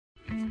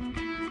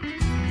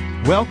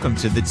Welcome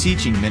to the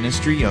teaching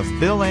ministry of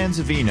Bill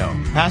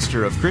Anzavino,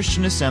 pastor of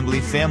Christian Assembly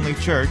Family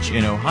Church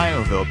in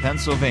Ohioville,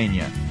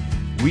 Pennsylvania.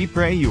 We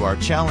pray you are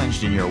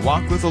challenged in your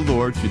walk with the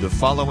Lord through the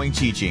following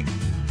teaching.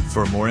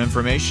 For more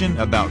information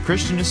about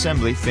Christian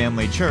Assembly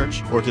Family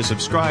Church or to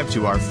subscribe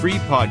to our free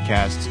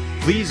podcasts,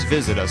 please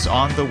visit us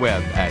on the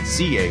web at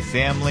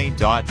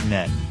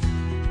cafamily.net.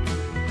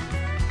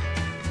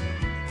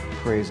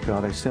 Praise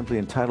God. I simply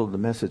entitled the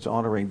message,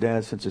 Honoring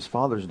Dad, since it's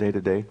Father's Day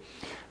today.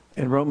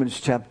 In Romans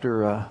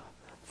chapter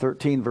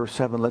 13, verse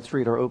 7, let's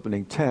read our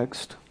opening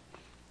text.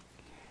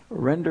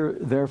 Render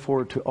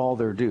therefore to all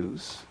their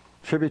dues.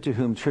 Tribute to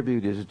whom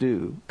tribute is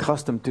due.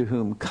 Custom to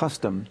whom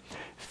custom.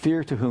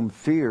 Fear to whom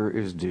fear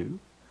is due.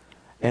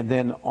 And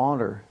then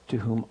honor to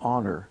whom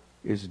honor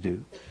is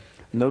due.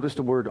 Notice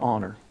the word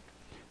honor.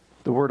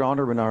 The word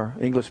honor in our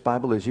English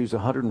Bible is used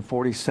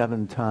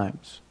 147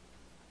 times.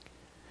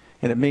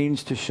 And it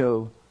means to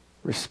show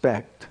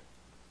respect,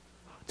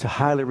 to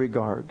highly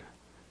regard,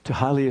 to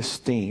highly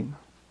esteem.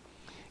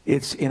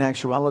 It's in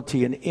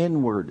actuality an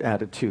inward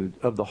attitude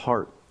of the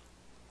heart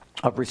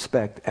of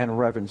respect and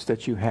reverence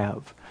that you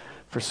have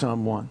for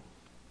someone.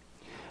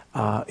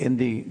 In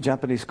the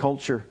Japanese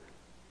culture,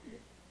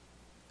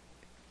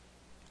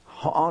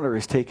 honor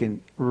is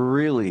taken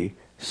really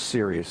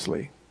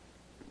seriously.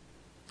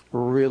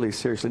 Really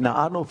seriously. Now,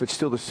 I don't know if it's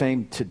still the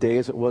same today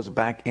as it was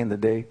back in the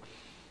day.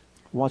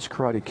 Watch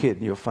Karate Kid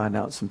and you'll find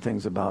out some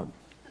things about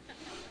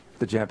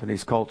the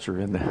Japanese culture.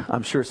 And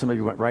I'm sure some of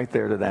you went right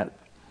there to that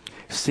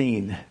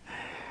scene.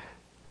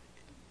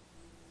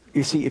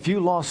 You see, if you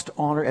lost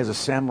honor as a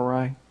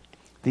samurai,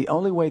 the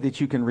only way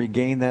that you can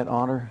regain that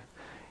honor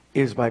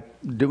is by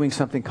doing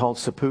something called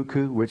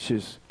seppuku, which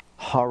is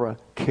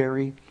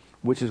harakiri,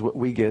 which is what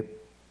we get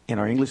in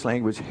our English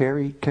language,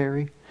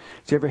 harikiri.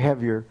 Did you ever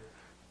have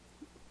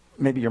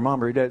maybe your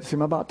mom or your dad say,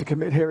 I'm about to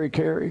commit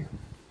harikiri?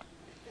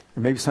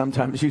 Or maybe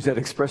sometimes use that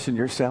expression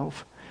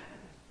yourself.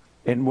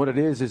 And what it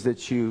is that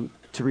to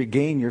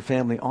regain your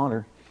family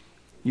honor,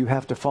 you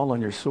have to fall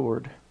on your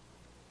sword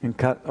and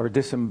cut or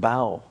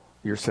disembowel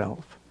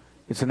yourself.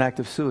 It's an act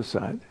of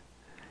suicide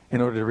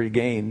in order to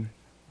regain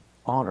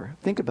honor.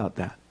 Think about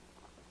that.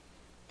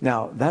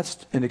 Now,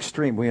 that's an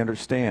extreme we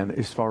understand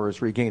as far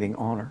as regaining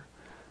honor.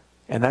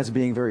 And that's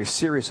being very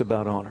serious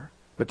about honor.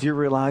 But do you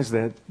realize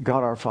that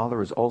God our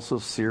Father is also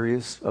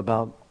serious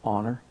about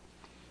honor?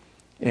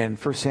 In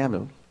 1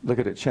 Samuel, look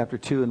at it, chapter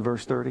 2 and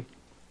verse 30.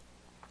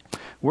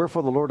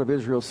 Wherefore the Lord of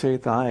Israel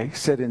saith, I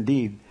said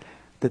indeed,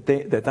 that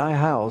thy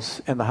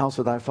house and the house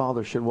of thy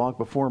father should walk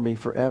before me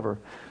forever.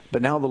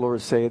 But now the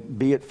Lord saith,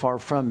 be it far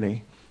from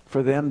me.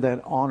 For them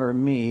that honor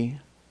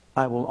me,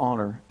 I will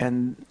honor.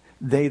 And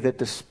they that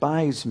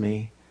despise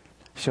me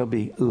shall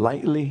be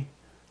lightly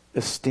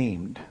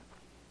esteemed.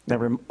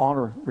 Now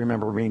honor,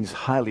 remember, means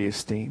highly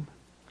esteem.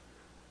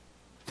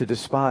 To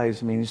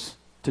despise means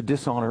to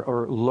dishonor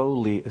or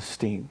lowly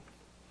esteem.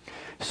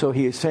 So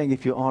he is saying,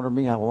 if you honor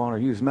me, I will honor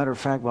you. As a matter of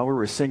fact, while we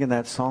were singing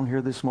that song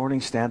here this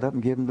morning, stand up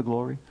and give him the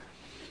glory.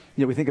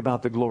 You know, we think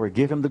about the glory.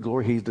 Give him the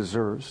glory he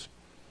deserves.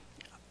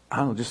 I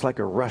don't know, just like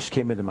a rush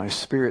came into my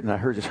spirit, and I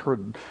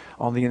heard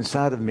on the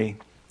inside of me,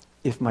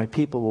 if my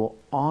people will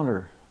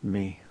honor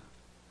me,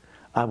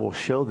 I will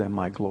show them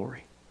my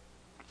glory.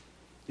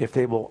 If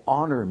they will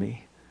honor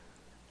me,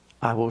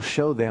 I will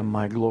show them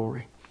my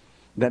glory.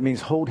 That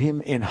means hold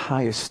him in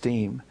high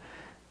esteem.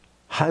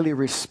 Highly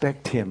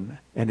respect him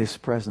and his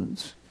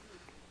presence.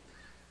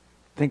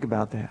 Think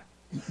about that.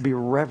 Be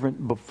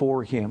reverent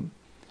before him.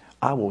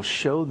 I will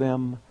show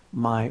them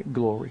my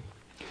glory.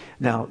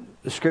 Now,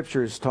 the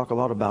scriptures talk a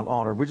lot about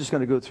honor. We're just going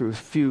to go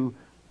through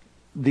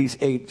these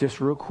 8 just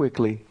real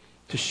quickly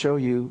to show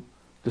you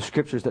the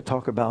scriptures that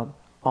talk about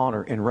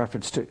honor in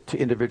reference to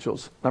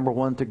individuals. Number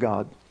 1, to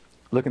God.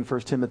 Look in 1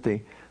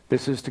 Timothy.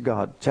 This is to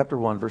God. Chapter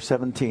 1, verse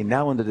 17.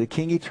 Now unto the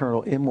King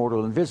eternal,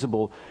 immortal,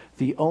 invisible,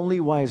 the only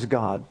wise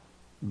God,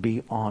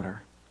 be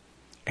honor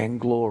and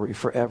glory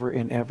forever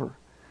and ever.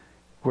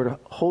 We're to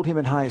hold him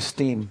in high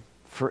esteem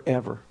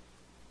forever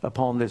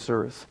upon this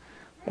earth.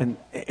 And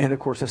of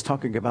course, that's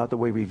talking about the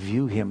way we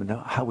view him and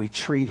how we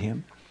treat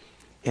him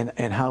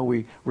and how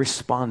we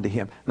respond to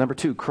him. Number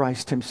 2,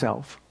 Christ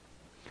himself.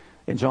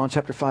 In John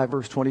chapter 5,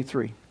 verse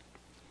 23.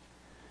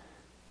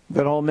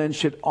 That all men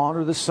should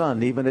honor the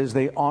Son, even as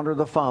they honor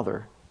the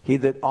Father. He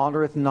that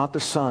honoreth not the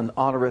Son,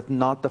 honoreth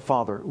not the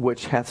Father,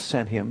 which hath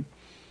sent him.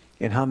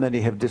 And how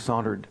many have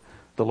dishonored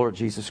the Lord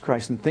Jesus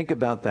Christ? And think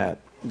about that.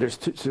 There's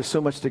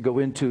so much to go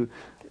into,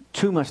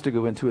 too much to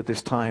go into at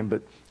this time,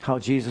 but how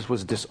Jesus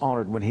was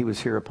dishonored when he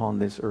was here upon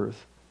this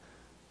earth.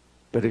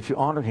 But if you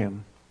honor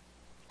him,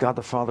 God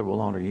the Father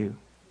will honor you.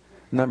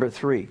 Number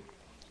 3,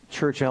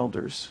 church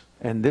elders.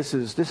 And this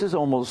is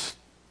almost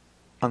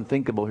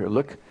unthinkable here.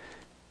 Look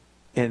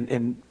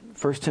in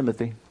 1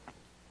 Timothy.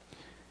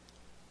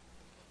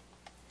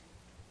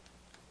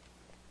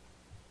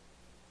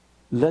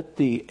 Let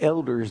the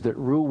elders that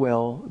rule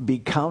well be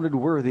counted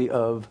worthy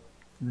of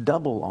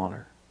double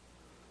honor.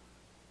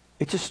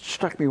 It just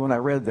struck me when I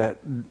read that.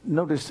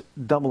 Notice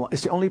double.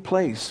 It's the only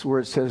place where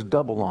it says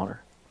double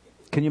honor.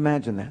 Can you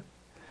imagine that?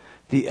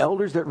 The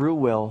elders that rule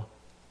well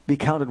be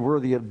counted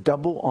worthy of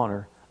double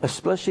honor,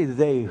 especially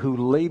they who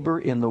labor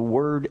in the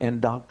word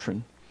and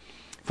doctrine.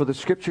 For the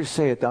scriptures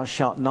saith, Thou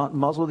shalt not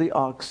muzzle the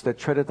ox that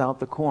treadeth out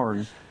the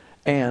corn,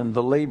 and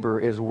the laborer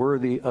is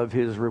worthy of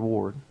his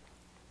reward.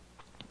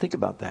 Think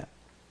about that.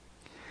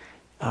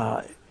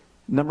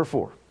 Number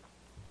 4,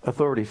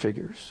 authority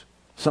figures.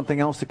 Something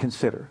else to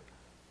consider.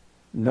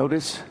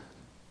 Notice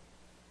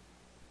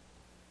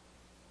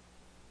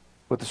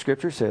what the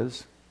scripture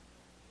says.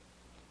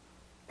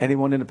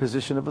 Anyone in a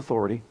position of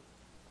authority.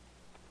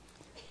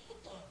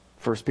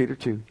 1 Peter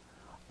 2.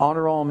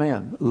 Honor all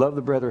men. Love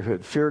the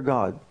brotherhood. Fear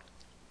God.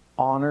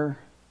 Honor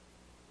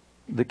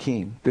the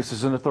king. This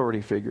is an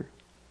authority figure.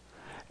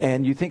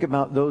 And you think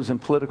about those in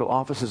political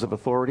offices of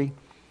authority.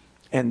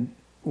 And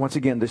once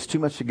again, there's too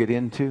much to get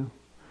into.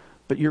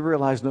 But you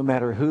realize no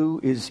matter who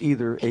is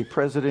either a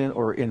president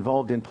or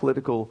involved in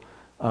political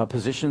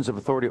positions of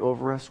authority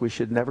over us, we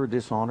should never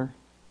dishonor.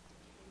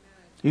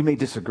 You may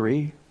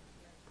disagree.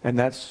 And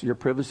that's your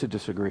privilege to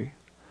disagree.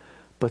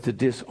 But to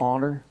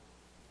dishonor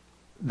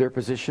their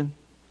position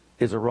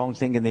is a wrong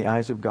thing in the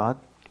eyes of God,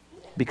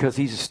 because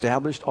He's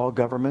established all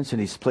governments and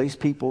He's placed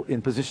people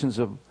in positions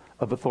of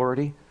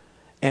authority.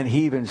 And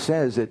He even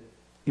says that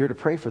you're to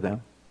pray for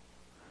them,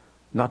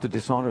 not to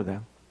dishonor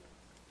them,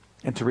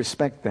 and to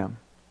respect them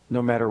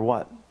no matter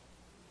what.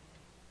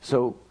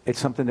 So it's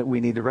something that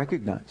we need to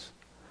recognize.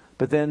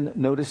 But then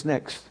notice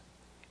next,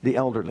 the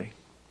elderly.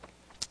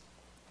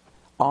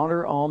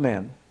 Honor all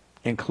men,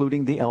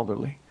 including the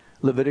elderly.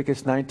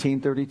 Leviticus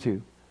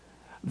 19:32.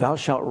 Thou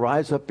shalt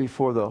rise up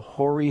before the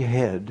hoary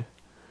head,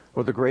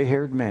 or the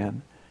gray-haired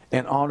man,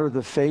 and honor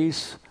the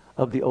face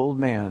of the old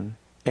man,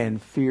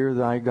 and fear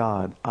thy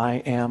God. I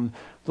am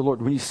the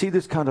Lord. When you see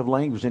this kind of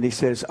language, and He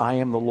says, I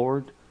am the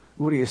Lord,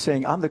 what are you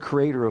saying? I'm the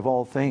creator of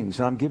all things,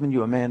 and I'm giving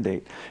you a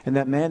mandate. And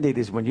that mandate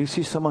is when you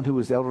see someone who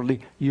is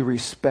elderly, you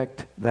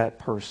respect that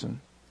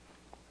person.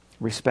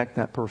 Respect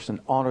that person.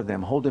 Honor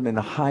them. Hold them in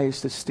the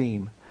highest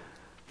esteem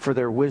for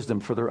their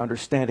wisdom, for their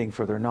understanding,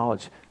 for their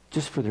knowledge,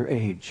 just for their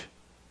age.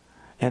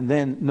 And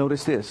then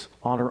notice this.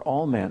 Honor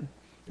all men.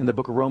 In the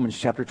book of Romans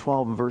chapter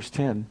 12 and verse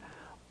 10.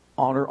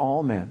 Honor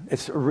all men.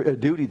 It's a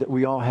duty that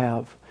we all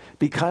have.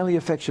 Be kindly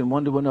affectioned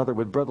one to another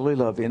with brotherly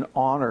love, in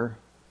honor,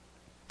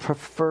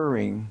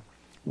 preferring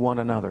one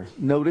another.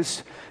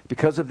 Notice,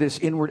 because of this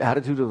inward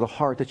attitude of the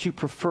heart, that you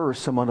prefer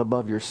someone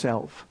above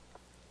yourself.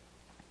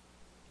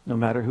 No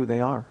matter who they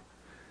are.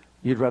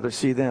 You'd rather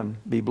see them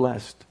be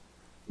blessed.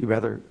 You'd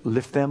rather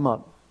lift them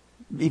up,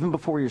 even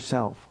before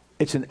yourself.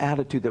 It's an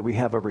attitude that we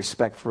have of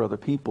respect for other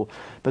people.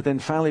 But then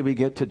finally we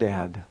get to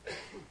Dad.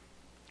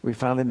 We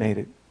finally made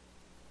it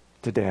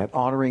to Dad.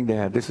 Honoring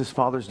Dad. This is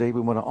Father's Day. We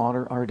want to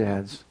honor our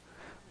dads.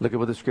 Look at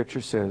what the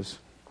scripture says.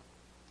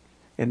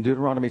 In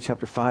Deuteronomy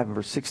chapter 5 and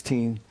verse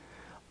 16.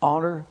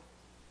 Honor.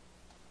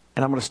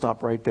 And I'm going to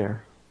stop right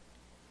there.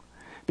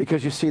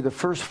 Because you see, the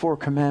first 4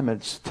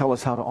 commandments tell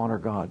us how to honor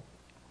God.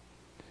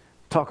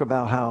 Talk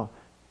about how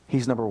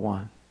He's number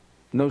one.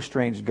 No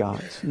strange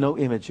gods. No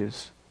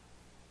images.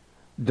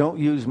 Don't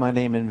use my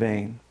name in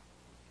vain.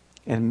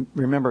 And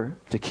remember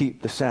to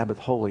keep the Sabbath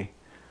holy.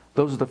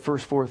 Those are the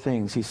first 4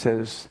 things He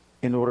says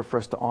in order for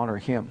us to honor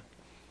Him.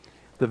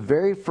 The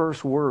very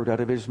first word out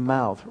of His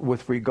mouth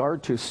with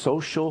regard to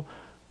social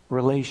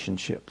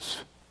relationships.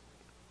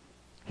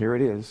 Here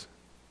it is.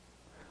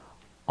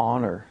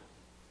 Honor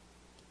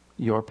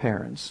your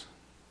parents.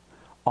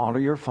 Honor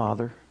your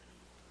father.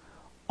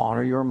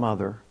 Honor your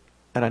mother.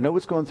 And I know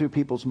what's going through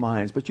people's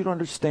minds, but you don't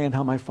understand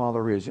how my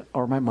father is,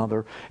 or my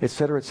mother,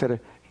 etc., etc.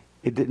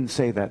 It didn't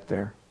say that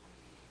there.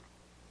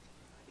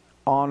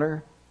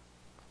 Honor,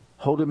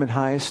 hold them in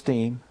high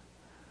esteem,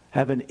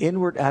 have an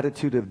inward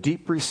attitude of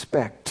deep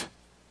respect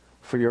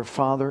for your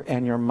father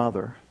and your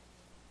mother,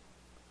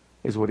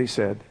 is what He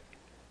said.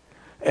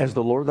 As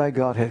the Lord thy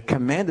God hath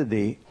commanded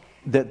thee,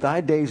 that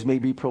thy days may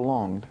be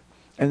prolonged,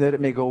 and that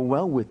it may go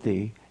well with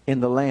thee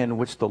in the land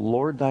which the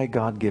Lord thy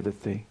God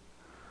giveth thee.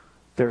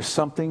 There's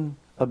something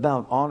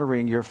about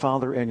honoring your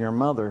father and your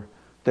mother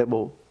that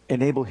will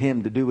enable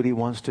Him to do what He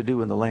wants to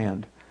do in the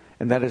land.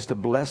 And that is to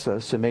bless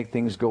us and make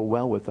things go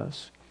well with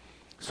us.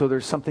 So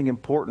there's something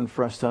important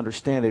for us to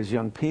understand as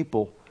young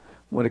people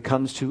when it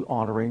comes to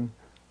honoring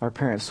our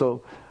parents.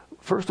 So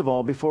first of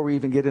all, before we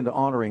even get into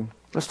honoring,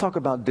 let's talk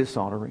about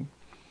dishonoring.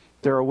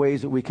 There are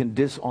ways that we can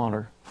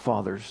dishonor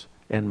fathers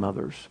and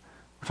mothers.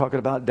 We're talking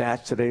about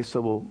dads today,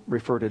 so we'll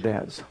refer to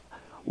dads.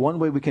 One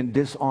way we can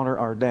dishonor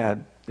our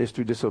dad is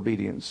through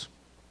disobedience.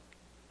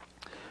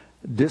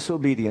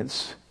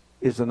 Disobedience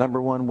is the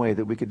number one way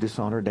that we could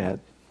dishonor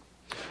Dad.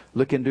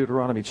 Look in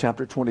Deuteronomy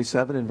chapter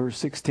 27 and verse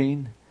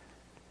 16.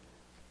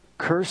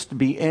 Cursed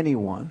be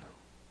anyone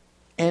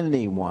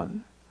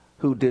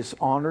who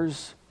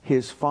dishonors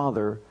his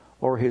father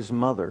or his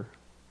mother,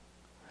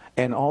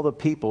 and all the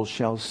people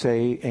shall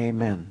say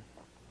amen.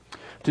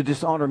 To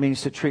dishonor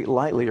means to treat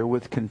lightly or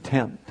with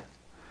contempt,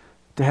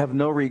 to have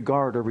no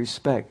regard or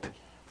respect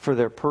for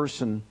their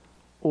person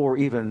or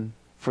even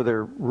for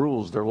their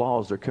rules, their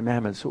laws, their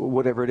commandments,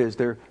 whatever it is,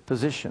 their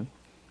position.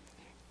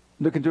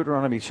 Look in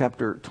Deuteronomy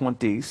chapter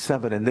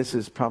 27, and this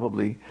is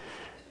probably,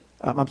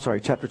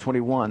 chapter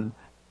 21,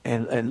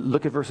 and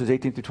look at verses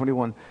 18 through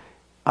 21.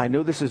 I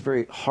know this is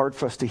very hard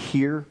for us to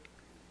hear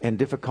and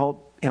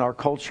difficult in our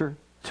culture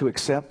to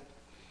accept,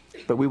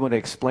 but we want to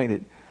explain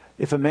it.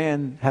 If a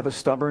man have a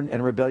stubborn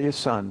and rebellious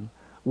son,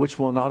 which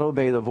will not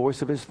obey the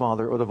voice of his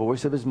father or the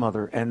voice of his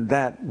mother, and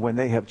that, when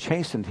they have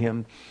chastened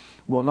him,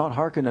 will not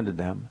hearken unto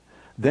them,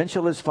 then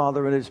shall his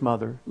father and his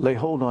mother lay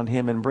hold on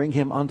him and bring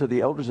him unto the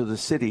elders of the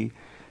city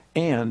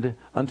and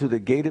unto the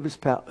gate of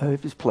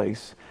his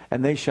place.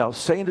 And they shall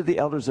say unto the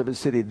elders of his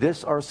city,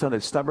 This our son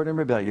is stubborn and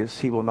rebellious.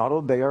 He will not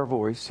obey our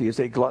voice. He is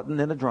a glutton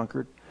and a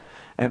drunkard.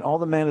 And all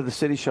the men of the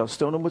city shall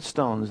stone him with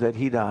stones, that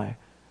he die.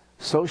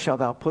 So shalt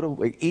thou put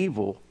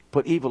evil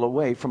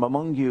away from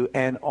among you,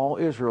 and all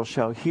Israel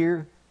shall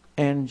hear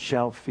and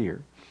shall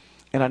fear.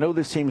 And I know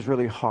this seems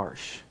really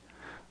harsh,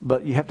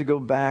 but you have to go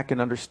back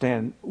and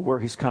understand where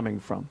he's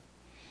coming from.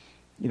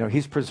 You know,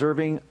 he's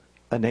preserving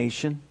a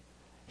nation.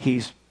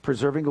 He's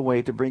preserving a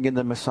way to bring in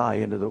the Messiah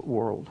into the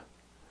world.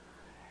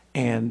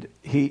 And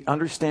he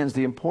understands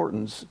the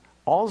importance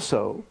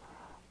also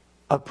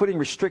of putting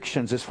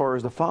restrictions as far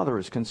as the father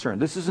is concerned.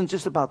 This isn't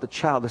just about the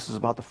child, this is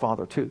about the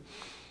father too.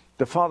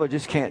 The father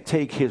just can't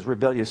take his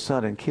rebellious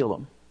son and kill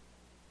him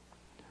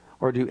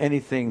or do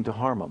anything to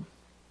harm him.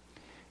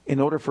 In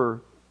order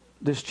for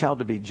this child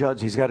to be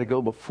judged, he's got to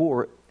go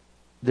before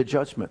the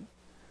judgment,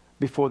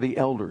 before the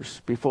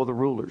elders, before the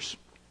rulers.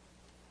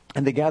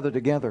 And they gather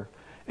together.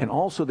 And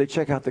also they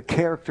check out the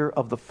character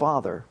of the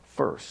father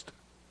first,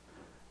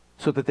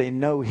 so that they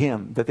know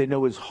him, that they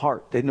know his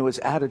heart, they know his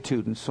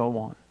attitude, and so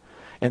on.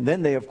 And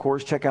then they, of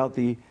course, check out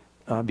the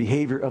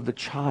behavior of the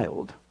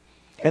child.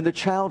 And the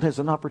child has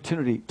an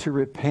opportunity to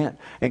repent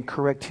and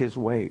correct his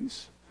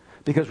ways.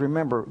 Because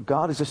remember,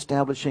 God is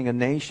establishing a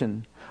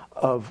nation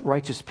of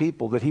righteous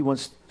people that he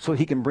wants, so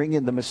he can bring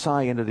in the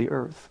Messiah into the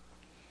earth.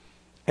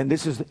 And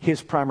this is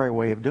his primary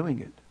way of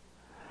doing it.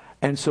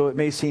 And so it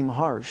may seem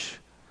harsh,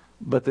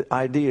 but the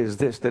idea is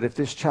this, that if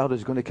this child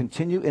is going to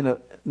continue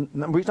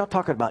he's not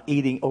talking about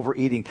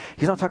overeating.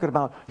 He's not talking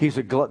about he's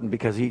a glutton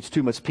because he eats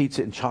too much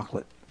pizza and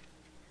chocolate.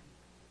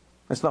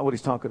 That's not what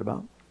he's talking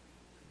about.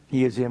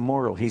 He is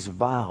immoral. He's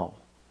vile.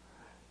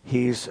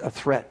 He's a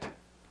threat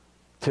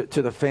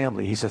to the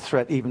family. He's a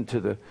threat even to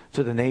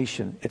the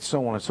nation, and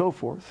so on and so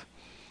forth.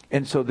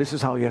 And so this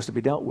is how he has to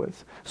be dealt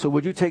with. So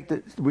would you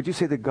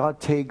say that God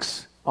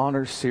takes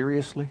honor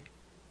seriously?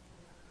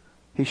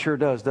 He sure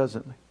does,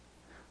 doesn't he?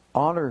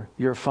 Honor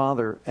your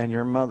father and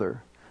your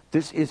mother.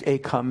 This is a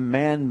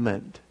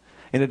commandment.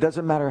 And it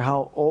doesn't matter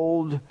how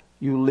old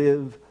you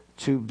live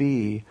to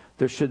be.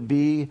 There should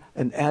be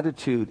an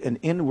attitude, an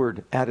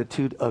inward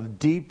attitude of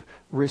deep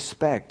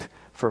respect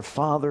for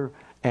father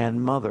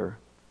and mother.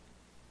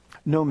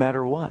 No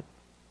matter what.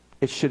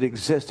 It should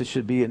exist. It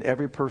should be in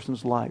every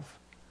person's life.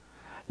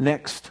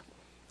 Next,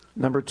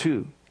 number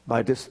 2,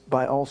 by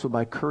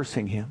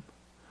cursing him.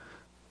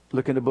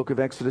 Look in the book of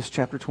Exodus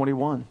chapter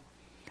 21.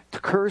 To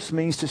curse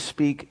means to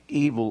speak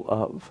evil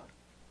of.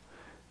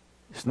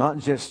 It's not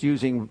just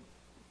using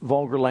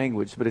vulgar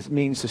language, but it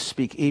means to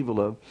speak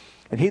evil of.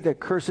 And he that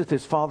curseth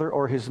his father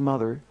or his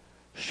mother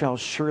shall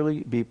surely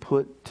be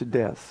put to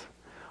death.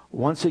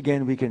 Once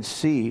again, we can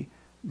see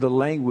the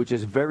language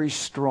is very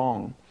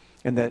strong,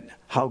 and that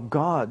how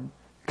God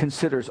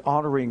considers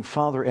honoring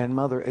father and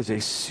mother as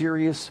a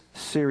serious,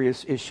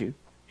 serious issue.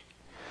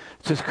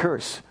 It says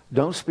curse.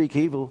 Don't speak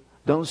evil.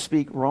 Don't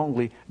speak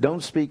wrongly.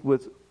 Don't speak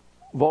with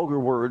vulgar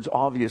words,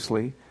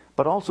 obviously.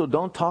 But also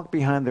don't talk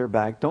behind their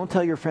back. Don't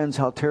tell your friends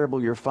how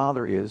terrible your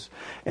father is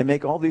and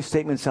make all these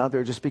statements out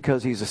there just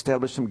because he's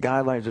established some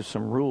guidelines or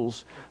some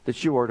rules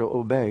that you are to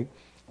obey.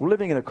 We're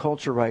living in a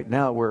culture right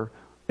now where,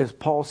 as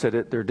Paul said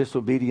it, they're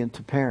disobedient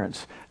to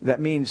parents. That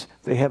means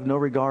they have no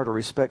regard or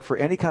respect for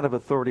any kind of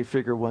authority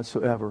figure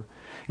whatsoever.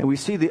 And we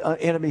see the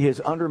enemy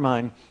has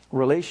undermined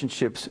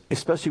relationships,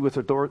 especially with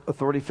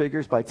authority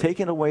figures, by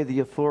taking away the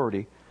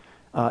authority.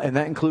 And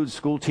that includes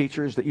school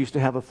teachers that used to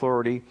have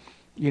authority,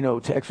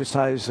 to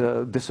exercise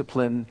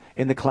discipline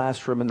in the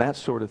classroom and that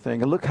sort of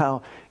thing. And look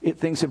how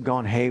things have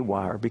gone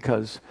haywire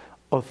because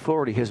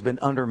authority has been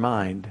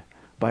undermined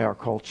by our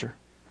culture.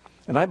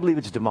 And I believe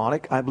it's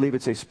demonic. I believe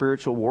it's a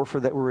spiritual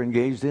warfare that we're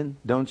engaged in,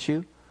 don't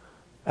you?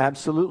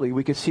 Absolutely.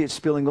 We could see it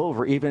spilling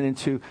over even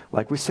into,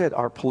 like we said,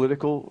 our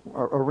political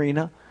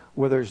arena,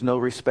 where there's no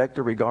respect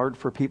or regard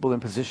for people in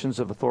positions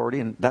of authority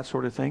and that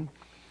sort of thing.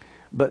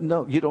 But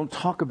no, you don't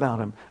talk about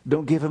them.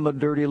 Don't give them a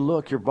dirty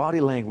look. Your body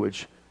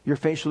language, your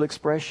facial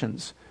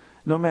expressions.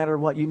 No matter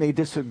what, you may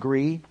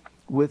disagree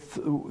with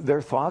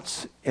their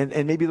thoughts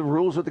and maybe the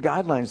rules or the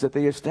guidelines that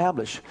they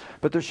establish.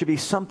 But there should be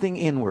something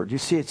inward. You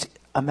see, it's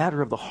a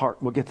matter of the heart.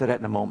 We'll get to that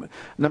in a moment.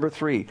 Number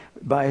 3,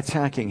 by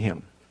attacking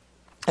him.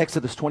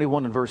 Exodus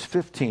 21 and verse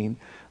 15.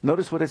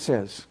 Notice what it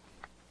says.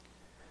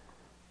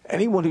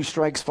 Anyone who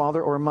strikes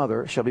father or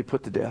mother shall be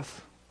put to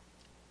death.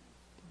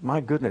 My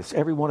goodness,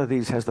 every one of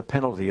these has the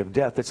penalty of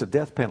death. It's a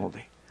death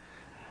penalty.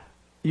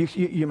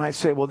 You might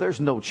say, well, there's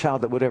no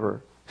child that would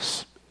ever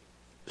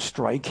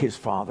strike his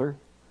father.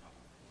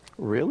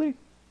 Really?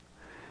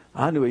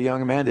 I knew a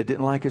young man that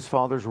didn't like his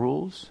father's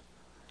rules,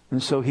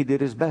 and so he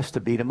did his best to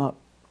beat him up.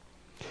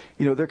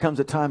 You know, there comes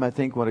a time, I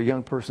think, when a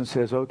young person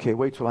says, okay,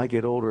 wait till I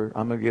get older.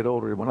 I'm going to get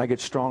older. When I get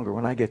stronger,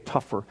 when I get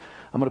tougher,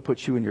 I'm going to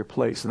put you in your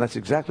place. And that's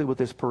exactly what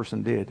this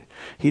person did.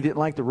 He didn't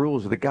like the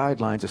rules or the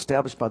guidelines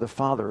established by the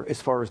father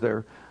as far as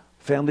their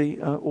family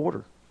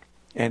order.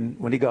 And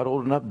when he got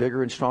old enough,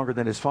 bigger and stronger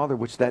than his father,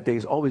 which that day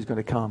is always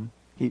going to come,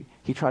 he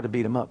tried to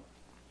beat him up.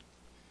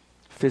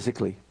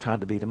 Physically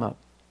tried to beat him up.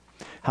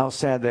 How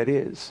sad that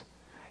is.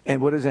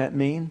 And what does that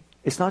mean?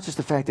 It's not just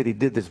the fact that he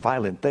did this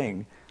violent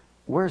thing.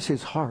 Where's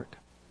his heart?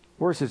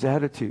 Where's his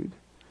attitude?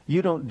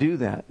 You don't do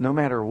that. No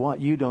matter what,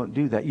 you don't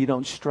do that. You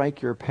don't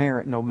strike your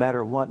parent no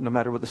matter what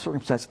the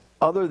circumstance,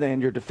 other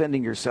than you're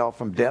defending yourself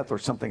from death or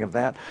something of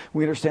that.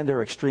 We understand there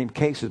are extreme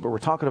cases, but we're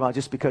talking about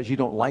just because you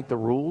don't like the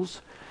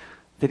rules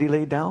that he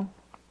laid down,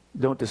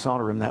 don't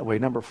dishonor him that way.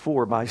 Number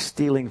 4, by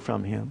stealing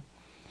from him.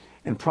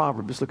 In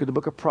Proverbs, look at the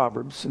book of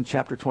Proverbs in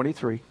chapter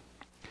 28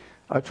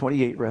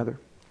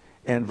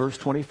 and verse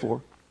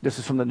 24. This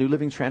is from the New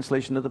Living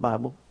Translation of the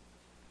Bible.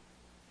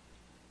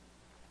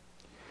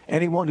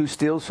 Anyone who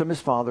steals from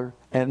his father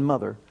and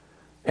mother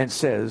and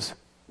says,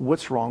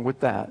 what's wrong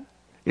with that,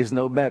 is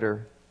no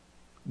better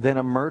than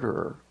a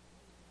murderer.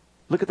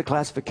 Look at the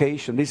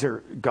classification. These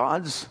are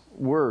God's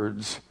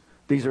words.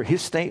 These are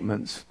his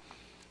statements.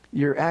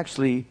 You're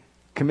actually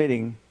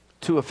committing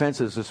 2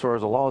 offenses as far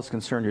as the law is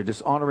concerned. You're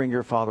dishonoring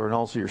your father, and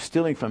also you're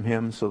stealing from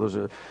him. So those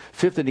are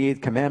 5th and the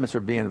 8th commandments are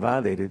being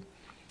violated.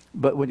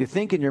 But when you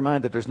think in your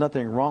mind that there's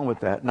nothing wrong with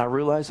that, and I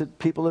realize that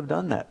people have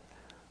done that.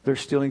 They're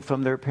stealing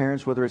from their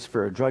parents, whether it's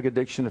for a drug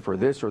addiction, or for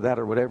this or that,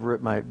 or whatever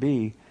it might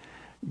be.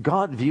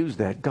 God views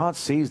that. God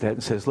sees that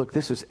and says, look,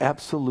 this is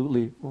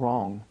absolutely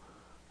wrong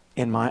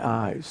in my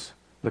eyes.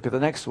 Look at the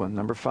next one,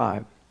 number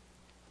 5.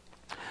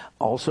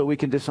 Also, we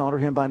can dishonor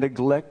him by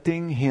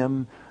neglecting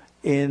him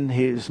in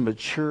his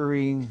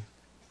maturing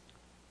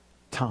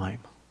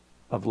time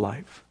of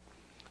life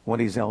when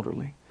he's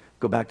elderly.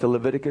 Go back to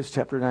Leviticus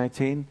chapter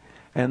 19.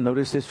 And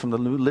notice this from the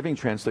New Living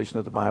Translation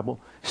of the Bible.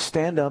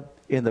 Stand up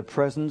in the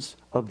presence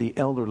of the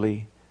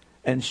elderly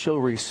and show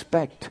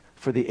respect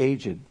for the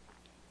aged.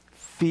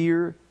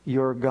 Fear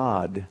your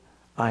God.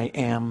 I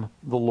am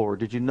the Lord.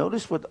 Did you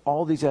notice with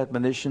all these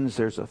admonitions,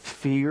 there's a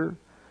fear?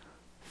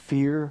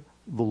 Fear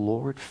the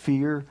Lord.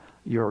 Fear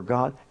your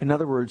God. In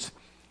other words,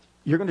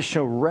 you're going to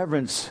show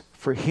reverence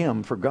for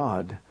him, for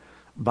God,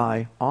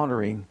 by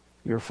honoring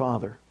your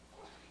father.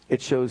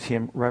 It shows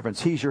him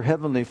reverence. He's your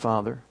heavenly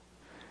father.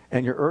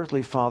 And your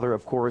earthly father,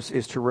 of course,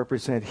 is to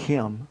represent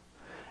him.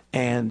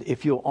 And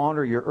if you'll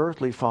honor your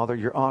earthly father,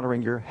 you're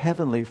honoring your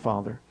heavenly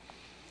father.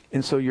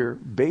 And so you're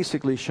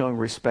basically showing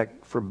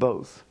respect for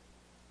both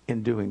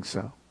in doing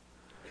so.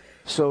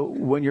 So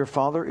when your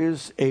father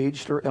is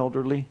aged or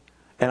elderly,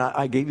 and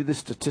I gave you this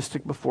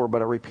statistic before,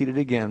 but I repeat it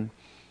again,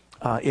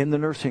 in the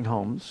nursing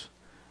homes,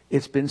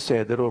 it's been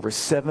said that over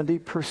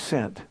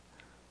 70%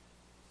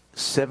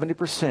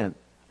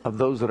 of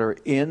those that are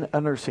in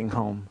a nursing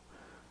home,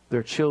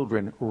 their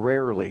children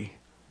rarely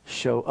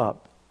show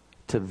up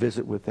to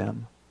visit with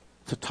them,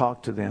 to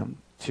talk to them,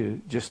 to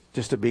just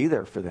to be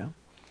there for them.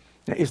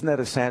 Now, isn't that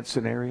a sad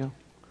scenario?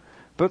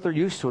 But they're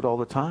used to it all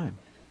the time.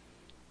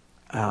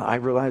 I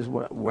realized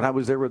when I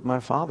was there with my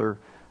father,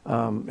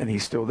 and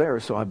he's still there,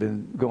 so I've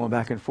been going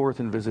back and forth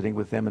and visiting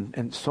with them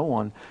and so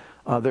on.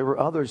 There were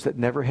others that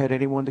never had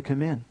anyone to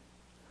come in.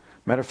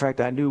 Matter of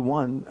fact, I knew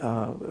one,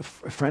 a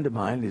friend of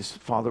mine, his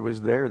father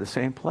was there, the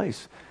same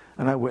place.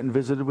 And I went and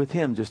visited with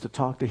him just to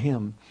talk to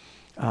him,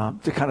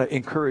 to kind of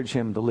encourage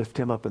him, to lift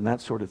him up and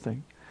that sort of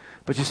thing.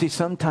 But you see,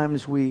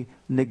 sometimes we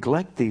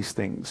neglect these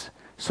things.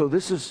 So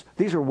these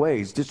are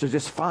ways, these are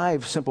just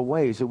 5 simple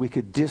ways that we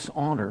could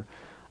dishonor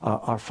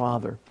our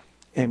father.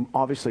 And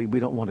obviously we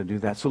don't want to do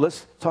that. So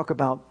let's talk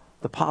about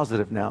the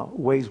positive now,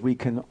 ways we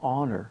can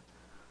honor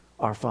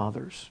our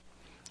fathers.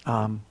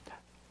 I'm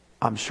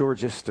sure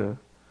just a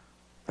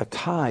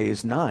tie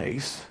is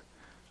nice,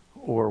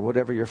 or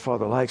whatever your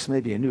father likes,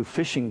 maybe a new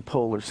fishing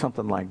pole or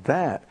something like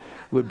that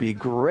would be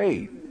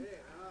great.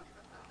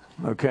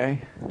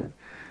 Okay?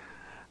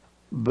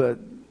 But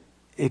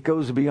it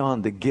goes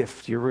beyond the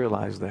gift. You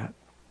realize that.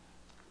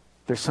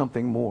 There's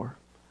something more.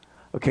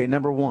 Okay,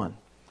 number 1,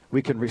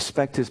 we can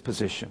respect his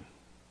position.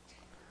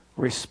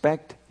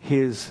 Respect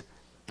his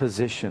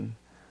position.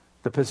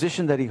 The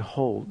position that he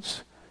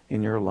holds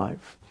in your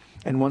life.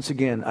 And once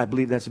again, I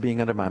believe that's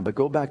being undermined. But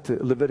go back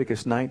to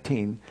Leviticus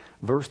 19,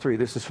 verse 3.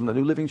 This is from the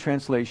New Living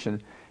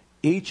Translation.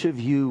 Each of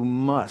you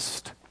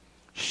must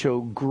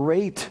show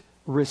great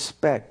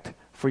respect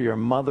for your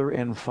mother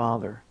and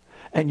father.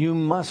 And you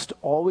must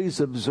always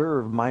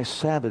observe my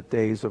Sabbath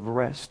days of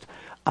rest.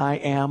 I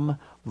am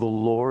the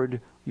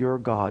Lord your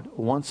God.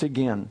 Once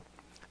again,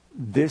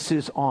 this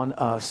is on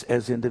us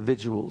as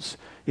individuals.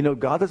 You know,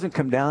 God doesn't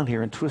come down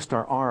here and twist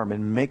our arm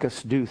and make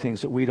us do things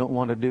that we don't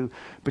want to do.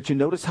 But you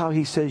notice how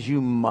he says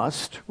you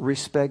must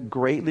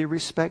greatly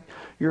respect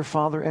your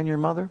father and your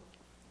mother?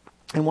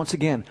 And once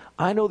again,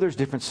 I know there's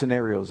different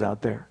scenarios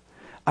out there.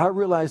 I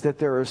realize that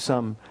there are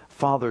some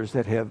fathers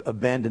that have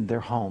abandoned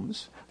their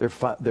homes,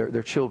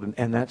 their children,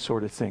 and that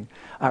sort of thing.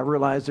 I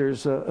realize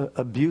there's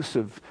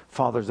abusive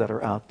fathers that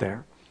are out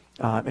there,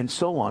 and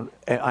so on.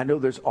 And I know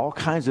there's all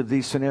kinds of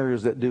these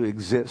scenarios that do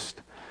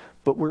exist,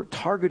 but we're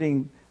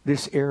targeting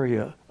this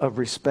area of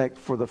respect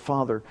for the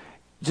father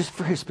just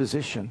for his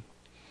position.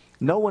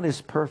 No one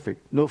is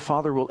perfect. No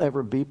father will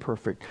ever be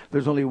perfect.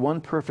 There's only one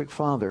perfect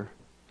father.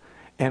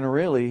 And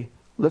really,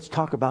 let's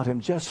talk about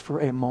him just for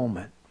a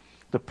moment.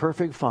 The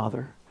perfect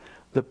father,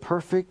 the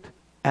perfect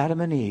Adam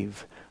and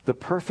Eve, the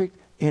perfect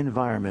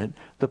environment,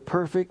 the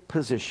perfect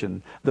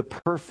position, the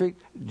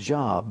perfect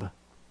job.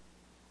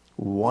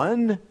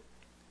 One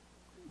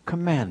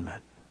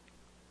commandment.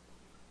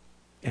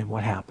 And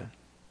what happened?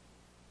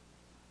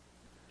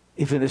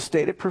 If in a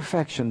state of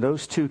perfection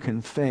those two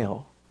can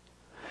fail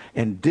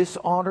and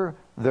dishonor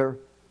their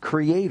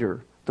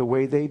Creator the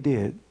way they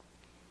did,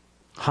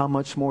 how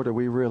much more do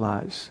we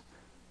realize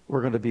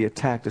we're going to be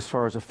attacked as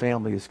far as a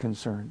family is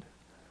concerned?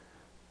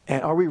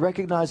 And are we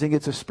recognizing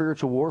it's a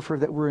spiritual warfare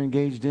that we're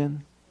engaged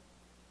in?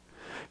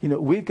 You know,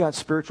 we've got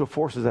spiritual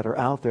forces that are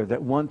out there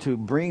that want to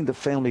bring the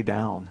family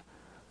down.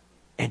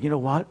 And you know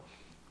what?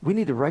 We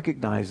need to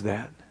recognize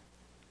that.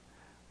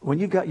 When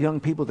you've got young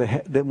people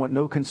that want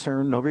no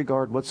concern, no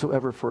regard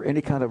whatsoever for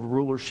any kind of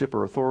rulership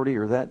or authority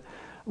or that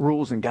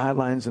rules and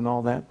guidelines and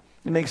all that,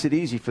 it makes it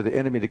easy for the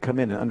enemy to come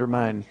in and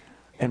undermine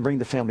and bring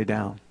the family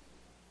down.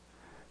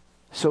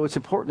 So it's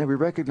important that we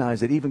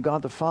recognize that even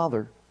God the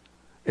Father,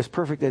 as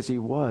perfect as he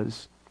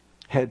was,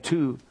 had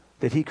two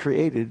that he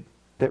created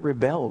that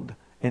rebelled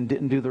and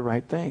didn't do the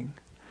right thing.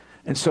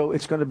 And so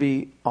it's going to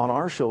be on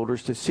our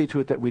shoulders to see to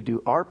it that we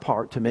do our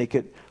part to make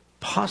it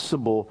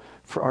possible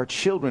for our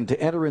children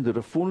to enter into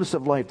the fullness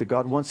of life that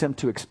God wants them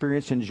to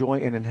experience,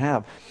 enjoy, and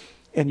have.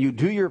 And you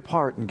do your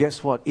part, and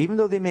guess what? Even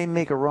though they may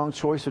make a wrong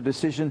choice or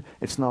decision,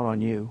 it's not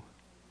on you.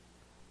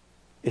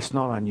 It's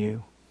not on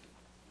you.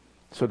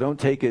 So don't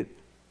take it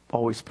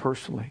always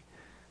personally.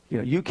 You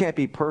know, you can't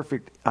be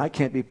perfect. I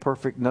can't be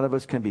perfect. None of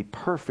us can be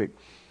perfect.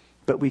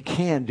 But we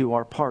can do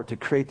our part to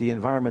create the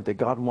environment that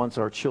God wants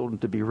our children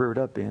to be reared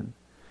up in.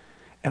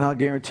 And I'll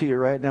guarantee you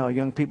right now,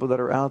 young people that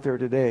are out there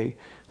today,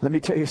 let me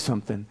tell you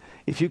something.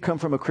 If you come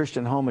from a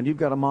Christian home and you've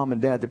got a mom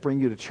and dad that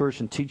bring you to church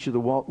and teach you the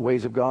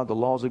ways of God, the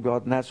laws of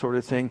God, and that sort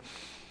of thing,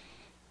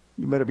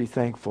 you better be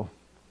thankful.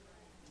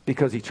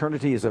 Because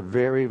eternity is a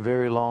very,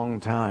 very long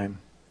time.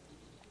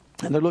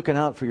 And they're looking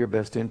out for your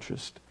best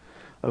interest.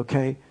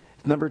 Okay?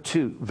 Number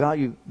two,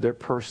 value their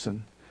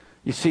person.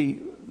 You see,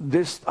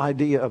 this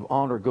idea of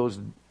honor goes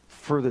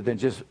further than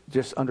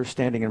just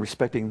understanding and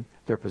respecting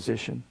their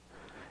position.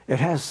 It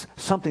has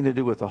something to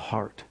do with the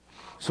heart.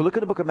 So look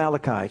at the book of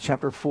Malachi,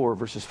 chapter 4,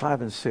 verses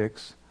 5 and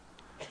 6.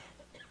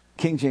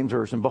 King James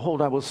Version.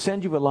 Behold, I will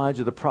send you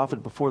Elijah the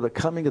prophet before the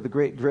coming of the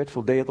great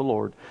dreadful day of the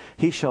Lord.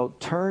 He shall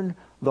turn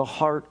the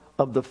heart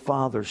of the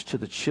fathers to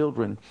the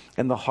children,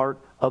 and the heart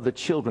of the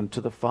children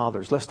to the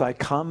fathers, lest I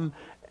come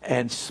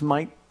and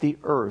smite the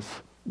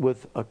earth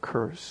with a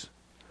curse.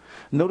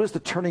 Notice the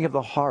turning of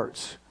the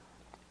hearts.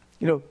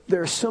 You know,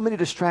 there are so many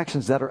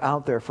distractions that are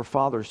out there for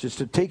fathers just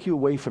to take you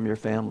away from your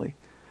family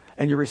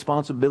and your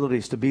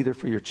responsibilities to be there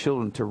for your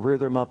children, to rear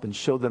them up and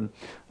show them,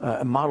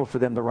 and model for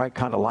them the right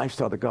kind of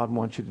lifestyle that God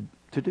wants you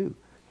to do.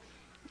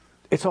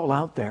 It's all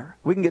out there.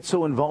 We can get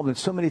so involved in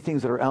so many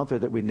things that are out there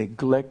that we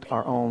neglect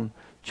our own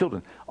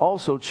children.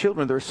 Also,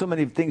 children, there are so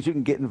many things you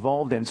can get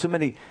involved in, so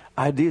many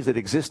ideas that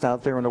exist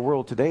out there in the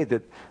world today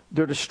that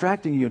they're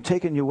distracting you and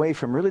taking you away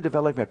from really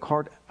developing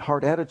a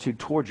hard attitude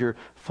towards your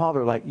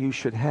father like you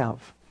should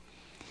have.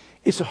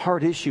 It's a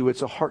heart issue.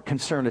 It's a heart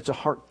concern. It's a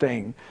heart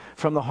thing.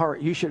 From the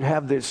heart, you should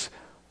have this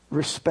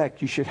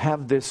respect. You should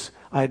have this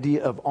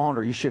idea of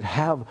honor. You should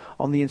have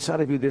on the inside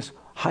of you this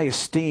high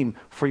esteem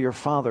for your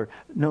father,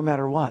 no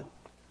matter what.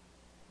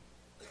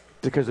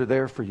 Because they're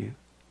there for you.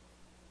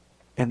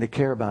 And they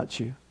care about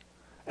you.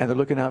 And they're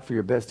looking out for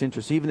your best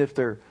interests. Even if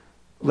they're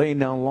laying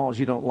down laws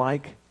you don't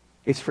like,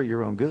 it's for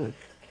your own good.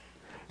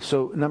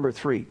 So, number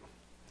 3.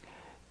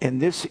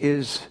 And this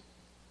is...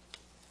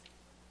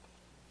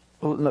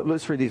 Well,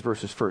 let's read these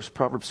verses first.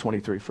 Proverbs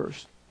 23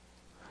 first.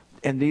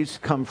 And these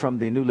come from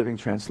the New Living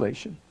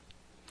Translation.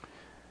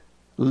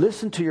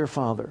 Listen to your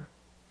father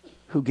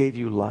who gave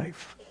you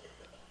life.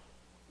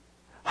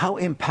 How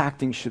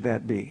impacting should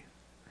that be?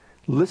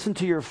 Listen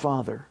to your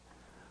father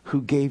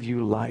who gave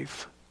you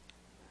life.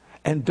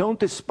 And don't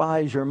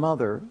despise your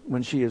mother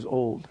when she is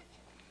old.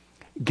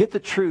 Get the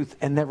truth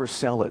and never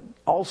sell it.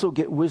 Also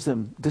get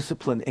wisdom,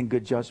 discipline, and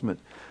good judgment.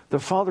 The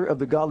father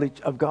of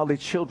godly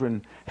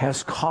children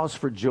has cause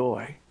for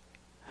joy.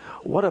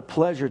 What a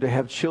pleasure to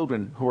have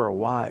children who are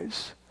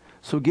wise.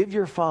 So give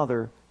your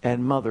father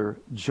and mother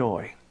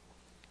joy.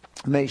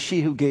 May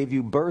she who gave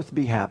you birth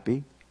be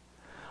happy.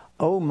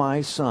 O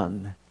my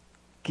son,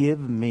 give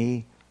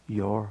me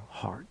your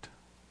heart.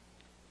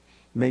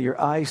 May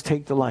your eyes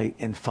take delight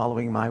in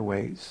following my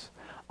ways.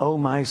 O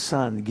my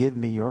son, give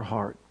me your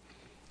heart.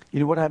 You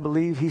know what I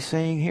believe he's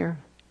saying here?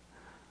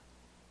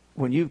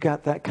 When you've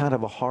got that kind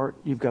of a heart,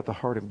 you've got the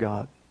heart of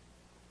God.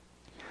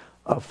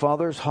 A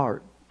father's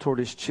heart toward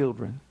his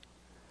children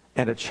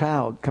and a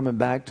child coming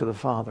back to the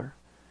father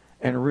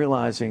and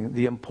realizing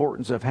the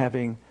importance of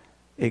having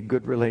a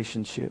good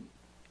relationship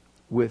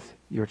with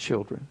your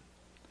children.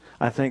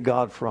 I thank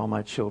God for all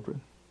my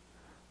children.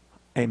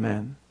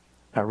 Amen.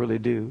 I really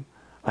do.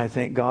 I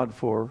thank God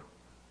for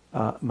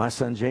my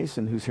son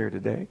Jason, who's here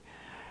today.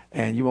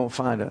 And you won't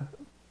find a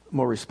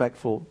more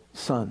respectful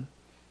son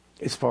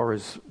as far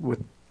as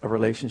with a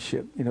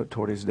relationship,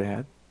 toward his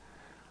dad.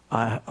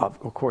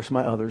 Of course,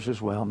 my others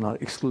as well. I'm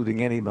not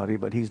excluding anybody,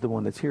 but he's the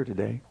one that's here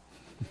today.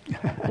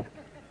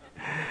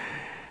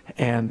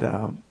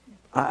 And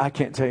I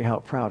can't tell you how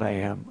proud I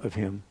am of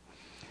him.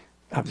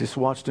 I've just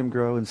watched him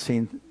grow and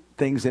seen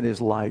things in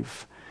his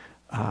life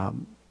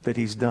that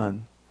he's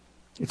done.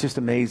 It's just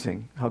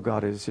amazing how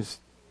God has just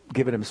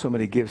given him so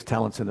many gifts,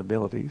 talents, and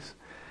abilities.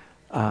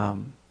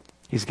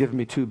 He's given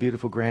me 2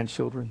 beautiful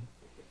grandchildren.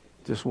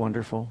 Just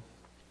wonderful.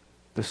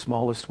 The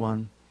smallest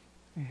one,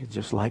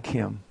 just like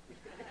him.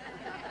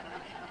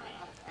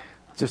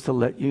 Just to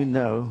let you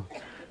know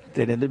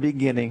that in the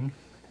beginning,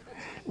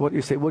 what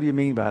do you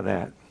mean by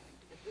that?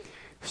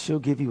 She'll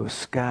give you a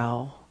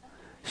scowl.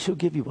 She'll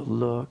give you a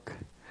look.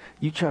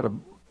 You try to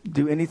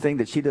do anything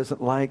that she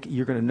doesn't like,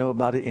 you're going to know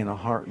about it in a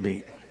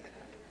heartbeat.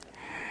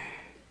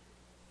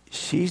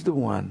 She's the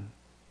one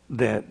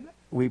that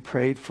we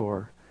prayed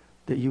for,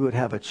 that you would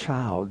have a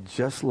child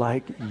just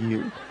like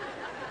you.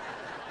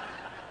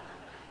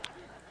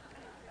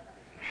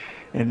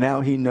 And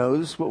now he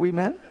knows what we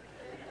meant.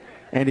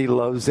 And he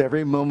loves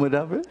every moment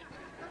of it.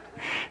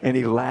 And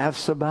he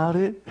laughs about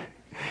it.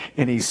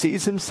 And he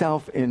sees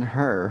himself in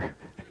her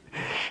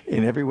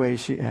in every way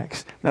she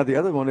acts. Now the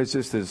other one is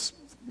just as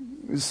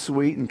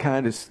sweet and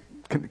kind as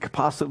could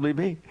possibly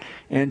be.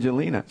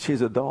 Angelina,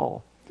 she's a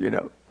doll,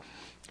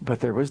 But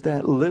there was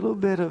that little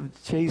bit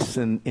of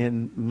Jason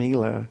in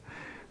Mila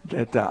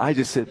that I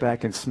just sit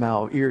back and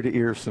smile ear to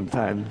ear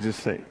sometimes and just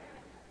say.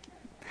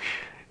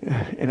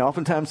 And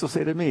oftentimes they'll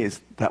say to me, "Is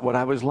that what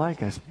I was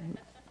like?" I say,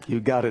 "You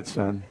got it,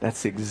 son.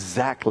 That's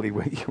exactly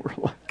what you were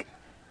like."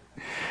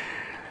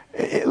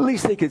 At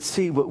least they could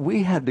see what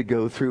we had to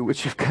go through,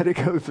 which you've got to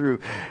go through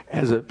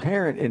as a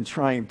parent in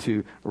trying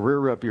to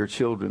rear up your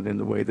children in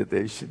the way that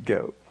they should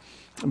go.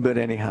 But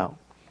anyhow,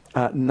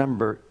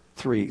 number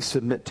 3,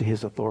 submit to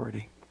his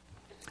authority.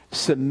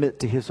 Submit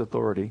to his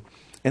authority.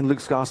 In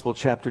Luke's Gospel,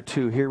 chapter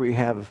 2, here we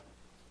have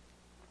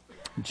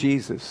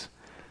Jesus,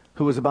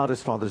 who was about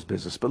his father's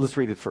business. But let's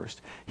read it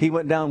first. He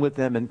went down with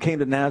them and came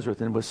to Nazareth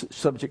and was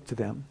subject to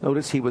them.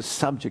 Notice he was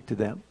subject to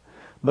them.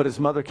 But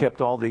his mother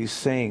kept all these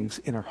sayings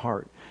in her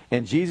heart.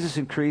 And Jesus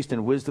increased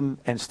in wisdom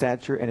and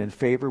stature and in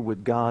favor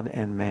with God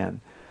and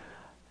man.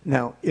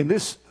 Now, in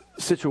this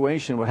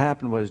situation, what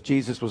happened was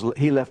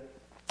he left,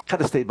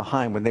 kind of stayed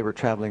behind when they were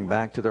traveling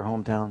back to their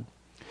hometown.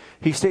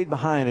 He stayed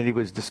behind and he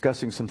was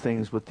discussing some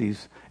things with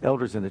these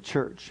elders in the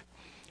church.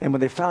 And when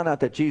they found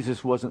out that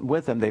Jesus wasn't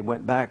with them, they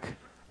went back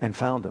and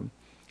found him.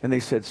 And they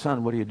said,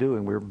 "Son, what are you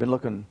doing? We've been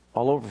looking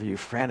all over for you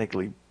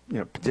frantically,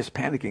 just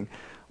panicking.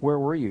 Where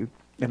were you?"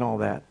 And all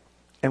that.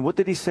 And what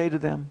did he say to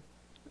them?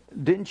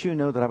 "Didn't you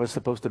know that I was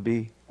supposed to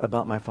be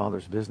about my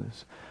Father's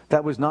business?"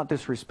 That was not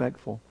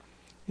disrespectful.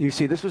 You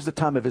see, this was the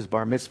time of his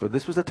bar mitzvah.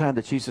 This was the time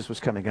that Jesus was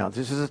coming out.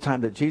 This is the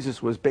time that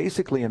Jesus was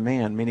basically a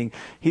man, meaning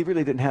he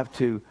really didn't have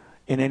to,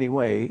 in any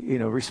way,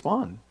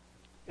 respond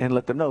and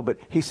let them know. But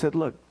he said,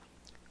 "Look,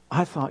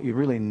 I thought you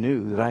really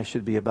knew that I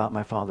should be about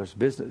my Father's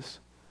business."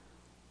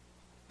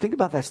 Think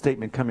about that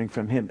statement coming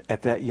from him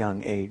at that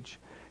young age.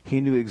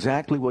 He knew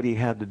exactly what he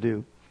had to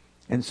do.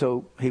 And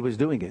so he was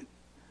doing it.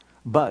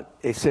 But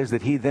it says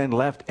that he then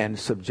left and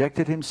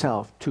subjected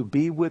himself to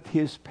be with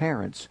his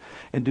parents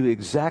and do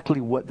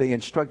exactly what they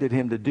instructed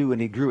him to do.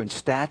 And he grew in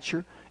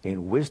stature,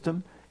 in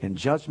wisdom, in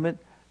judgment,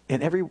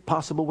 in every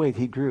possible way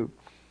he grew.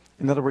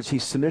 In other words, he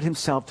submitted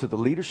himself to the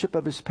leadership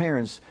of his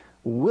parents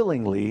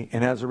willingly.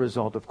 And as a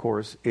result, of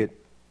course,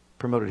 it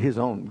promoted his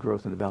own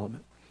growth and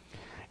development.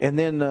 And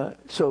then,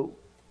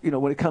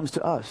 when it comes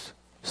to us,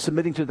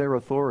 submitting to their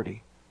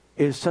authority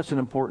is such an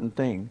important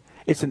thing.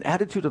 It's an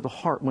attitude of the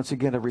heart, once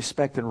again, of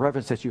respect and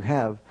reverence that you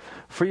have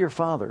for your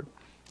Father,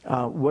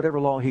 whatever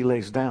law he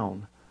lays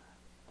down.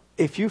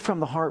 If you from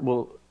the heart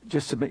will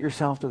just submit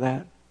yourself to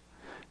that,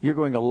 you're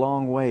going a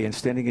long way in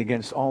standing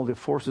against all the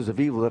forces of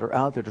evil that are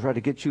out there to try to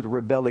get you to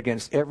rebel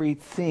against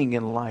everything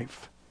in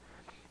life.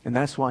 And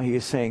that's why he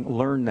is saying,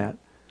 learn that.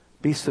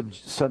 Be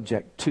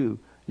subject to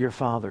your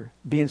Father.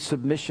 Be in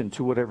submission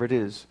to whatever it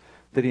is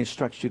that he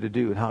instructs you to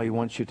do and how he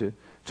wants you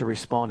to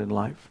respond in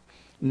life.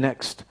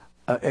 Next,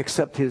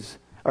 accept his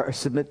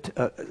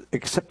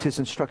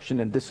instruction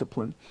and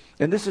discipline.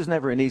 And this is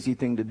never an easy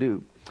thing to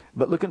do.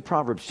 But look in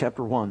Proverbs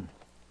chapter 1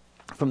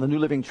 from the New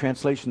Living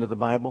Translation of the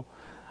Bible.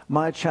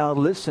 "My child,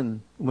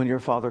 listen when your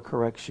father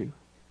corrects you."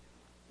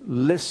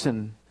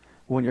 Listen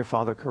when your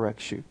father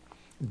corrects you.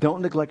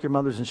 Don't neglect your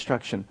mother's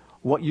instruction.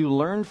 What you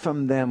learn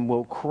from them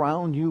will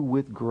crown you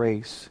with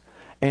grace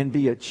and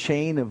be a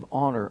chain of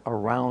honor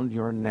around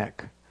your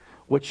neck.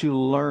 What you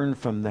learn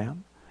from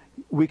them.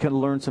 we can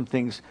learn some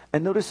things.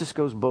 And notice this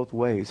goes both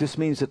ways. This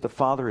means that the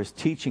father is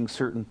teaching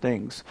certain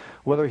things,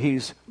 whether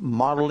he's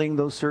modeling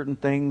those certain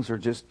things or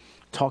just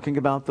talking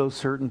about those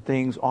certain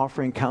things,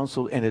 offering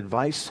counsel and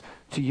advice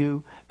to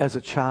you as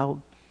a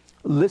child.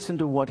 Listen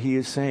to what he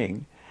is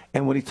saying.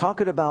 And when he's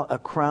talking about a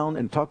crown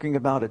and talking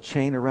about a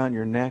chain around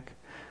your neck,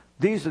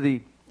 these are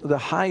the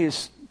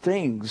highest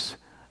things.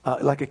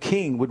 Like a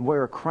king would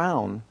wear a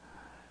crown,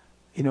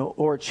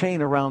 or a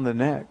chain around the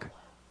neck.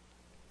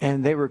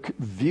 And they were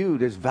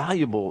viewed as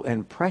valuable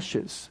and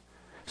precious.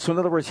 So in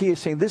other words, he is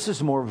saying this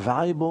is more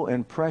valuable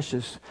and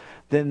precious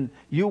than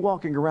you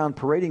walking around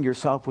parading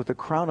yourself with a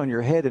crown on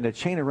your head and a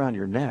chain around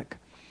your neck.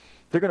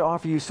 They're going to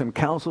offer you some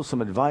counsel,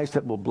 some advice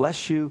that will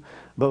bless you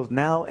both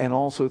now and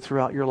also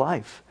throughout your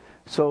life.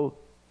 So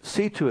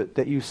see to it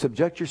that you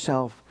subject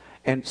yourself,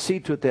 and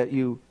see to it that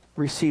you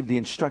receive the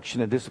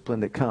instruction and discipline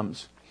that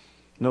comes.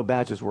 No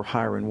badges were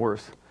higher in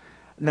worth.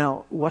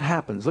 Now, what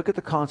happens? Look at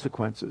the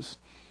consequences.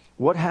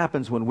 What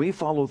happens when we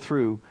follow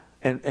through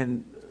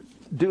and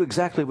do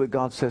exactly what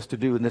God says to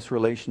do in this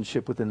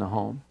relationship within the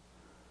home?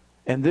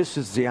 And this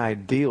is the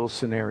ideal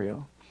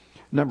scenario.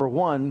 Number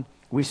one,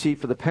 we see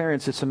for the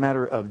parents, it's a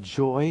matter of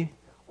joy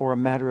or a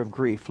matter of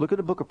grief. Look at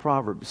the book of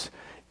Proverbs.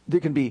 There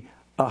can be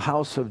a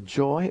house of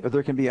joy or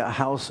there can be a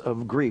house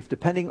of grief,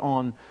 depending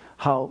on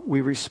how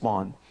we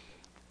respond.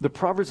 The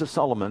Proverbs of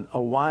Solomon,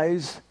 a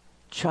wise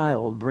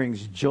child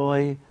brings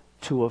joy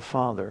to a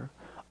father.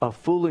 A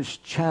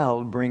foolish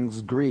child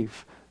brings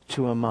grief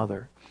to a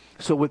mother.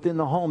 So within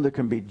the home, there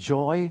can be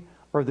joy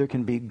or there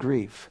can be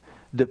grief,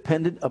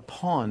 dependent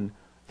upon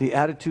the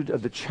attitude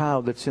of the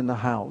child that's in the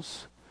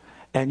house.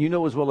 And you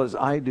know as well as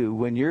I do,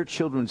 when your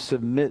children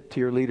submit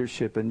to your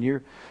leadership and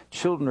your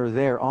children are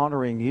there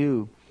honoring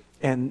you,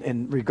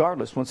 and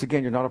regardless, once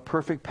again, you're not a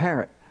perfect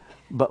parent,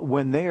 but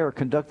when they are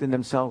conducting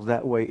themselves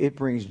that way, it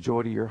brings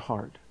joy to your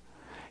heart.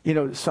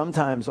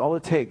 Sometimes all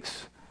it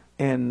takes,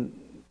 and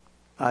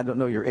I don't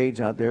know your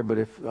age out there, but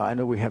if I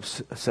know we have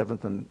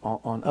 7th and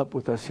on up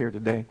with us here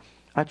today.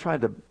 I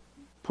tried to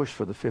push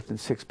for the 5th and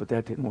 6th, but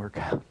that didn't work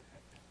out.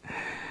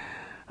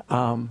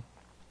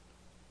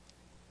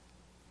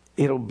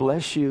 It'll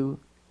bless you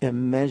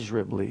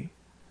immeasurably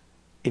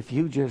if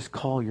you just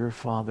call your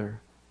father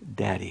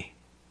Daddy.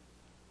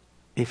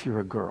 If you're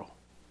a girl.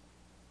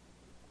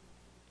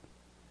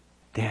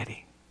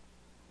 Daddy.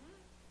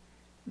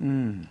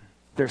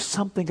 There's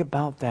something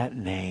about that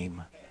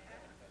name.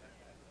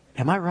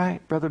 Am I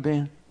right, Brother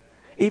Ben?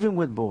 Even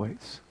with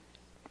boys.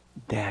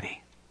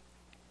 Daddy.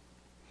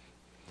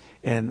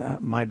 And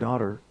my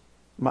daughter,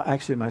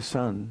 my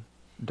son,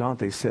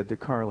 Dante, said to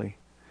Carly,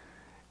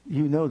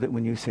 you know that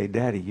when you say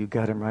daddy, you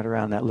got him right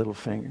around that little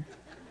finger.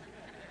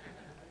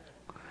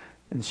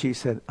 And she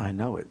said, I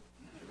know it.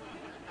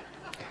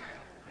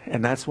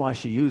 And that's why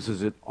she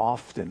uses it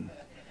often.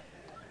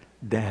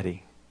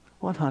 Daddy.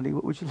 What, honey?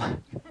 What would you like?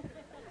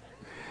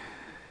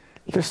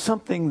 There's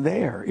something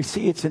there. You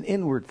see, it's an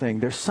inward thing.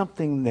 There's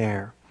something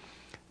there.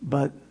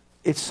 But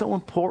it's so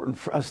important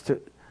for us to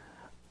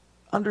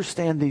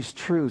understand these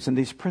truths and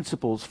these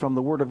principles from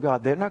the Word of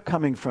God. They're not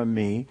coming from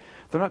me.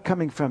 They're not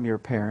coming from your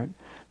parent.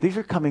 These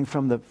are coming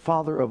from the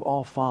Father of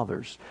all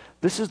fathers.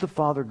 This is the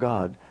Father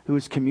God who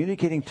is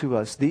communicating to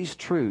us these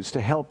truths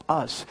to help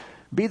us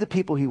be the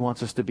people He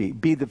wants us to be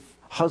the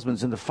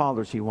husbands and the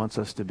fathers He wants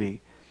us to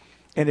be.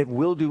 And if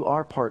we'll do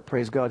our part,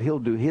 praise God, He'll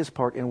do His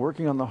part in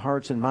working on the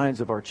hearts and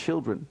minds of our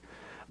children.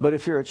 But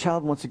if you're a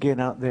child, once again,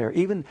 out there,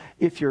 even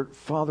if your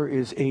father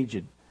is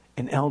aged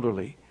and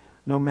elderly,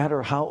 no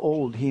matter how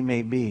old he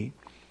may be,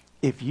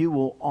 if you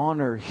will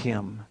honor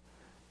him,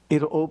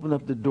 it'll open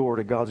up the door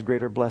to God's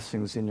greater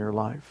blessings in your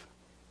life.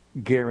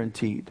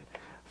 Guaranteed.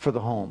 For the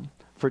home.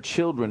 For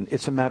children,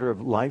 it's a matter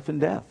of life and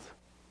death.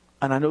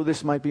 And I know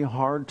this might be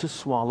hard to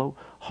swallow,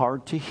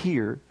 hard to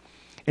hear.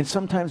 And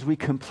sometimes we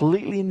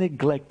completely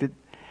neglect it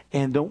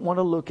and don't want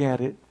to look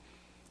at it.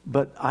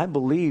 But I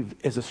believe,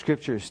 as the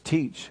scriptures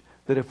teach,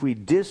 that if we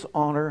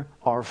dishonor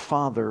our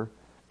father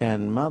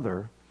and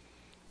mother,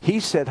 He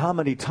said how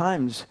many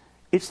times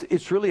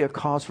it's really a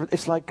cause for,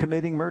 it's like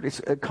committing murder.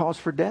 It's a cause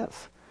for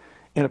death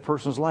in a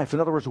person's life. In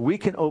other words, we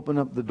can open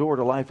up the door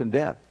to life and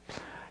death.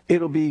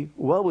 It'll be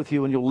well with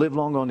you and you'll live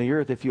long on the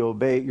earth if you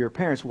obey your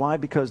parents. Why?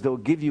 Because they'll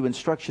give you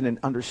instruction and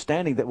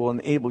understanding that will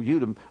enable you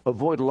to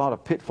avoid a lot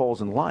of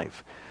pitfalls in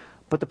life.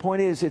 But the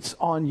point is, it's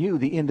on you,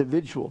 the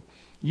individual.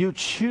 You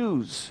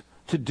choose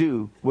to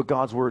do what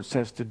God's Word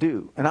says to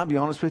do. And I'll be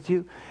honest with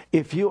you,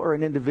 if you are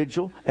an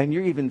individual and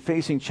you're even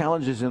facing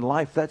challenges in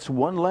life, that's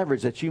one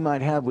leverage that you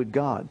might have with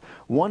God.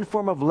 One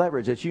form of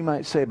leverage that you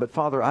might say, but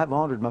Father, I've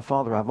honored my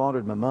father, I've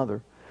honored my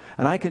mother,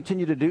 and I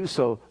continue to do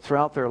so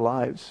throughout their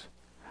lives,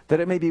 that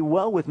it may be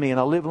well with me and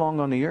I'll live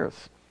long on the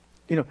earth.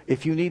 You know,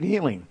 if you need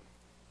healing,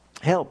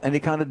 help, any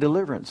kind of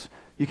deliverance,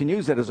 you can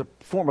use that as a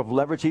form of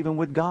leverage even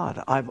with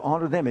God. I've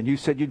honored them, and you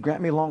said you'd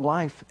grant me long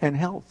life and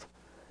health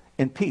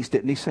and peace.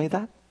 Didn't He say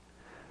that?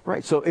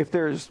 Right, so if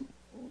there's,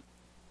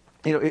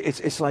 you know,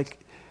 it's like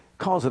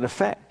cause and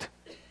effect.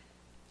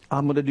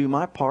 I'm going to do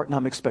my part, and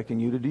I'm expecting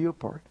you to do your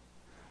part.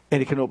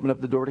 And it can open up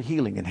the door to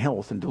healing and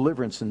health and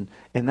deliverance and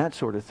that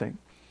sort of thing.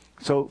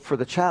 So for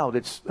the child,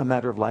 it's a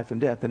matter of life and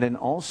death. And then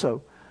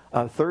also,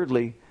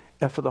 thirdly,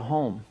 for the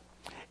home,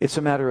 it's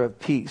a matter of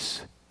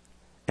peace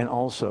and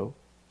also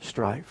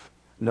strife.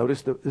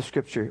 Notice the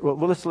scripture. Well,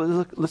 let's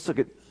look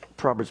at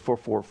Proverbs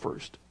 4:4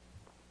 first.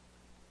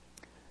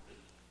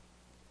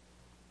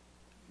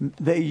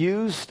 They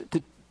used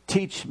to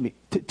teach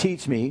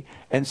me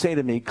and say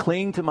to me,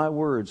 cling to my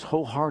words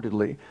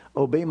wholeheartedly.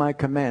 Obey my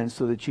commands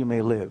so that you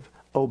may live.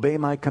 Obey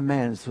my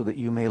commands so that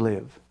you may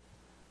live.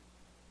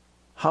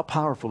 How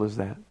powerful is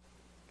that?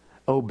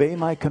 Obey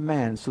my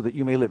commands so that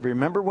you may live.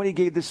 Remember when he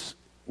gave this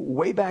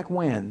way back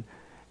when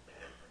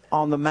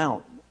on the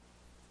mount,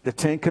 the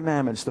 10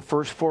 commandments, the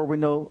first 4 we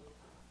know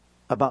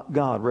about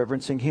God,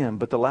 reverencing him,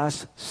 but the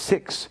last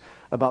 6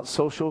 about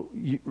social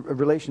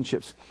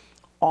relationships.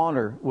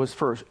 Honor was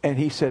first. And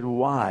he said,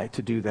 why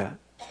to do that?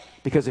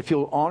 Because if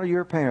you'll honor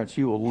your parents,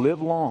 you will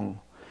live long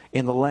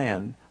in the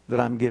land that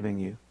I'm giving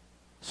you.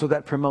 So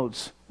that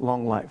promotes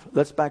long life.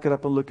 Let's back it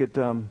up and look at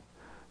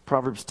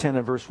Proverbs 10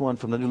 and verse 1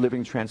 from the New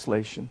Living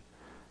Translation.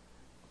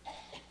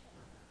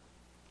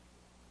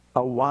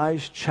 A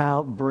wise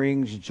child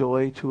brings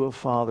joy to a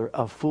father.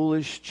 A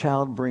foolish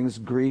child brings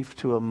grief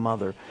to a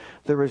mother.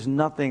 There is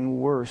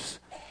nothing worse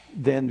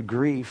than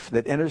grief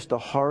that enters the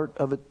heart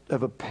of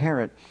a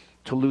parent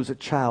to lose a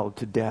child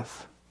to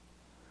death.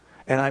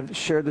 And I've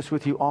shared this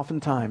with you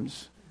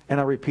oftentimes, and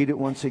I repeat it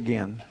once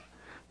again.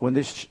 When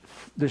this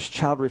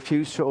child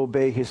refused to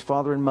obey his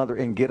father and mother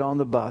and get on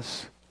the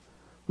bus,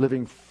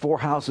 living 4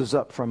 houses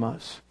up from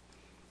us,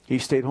 he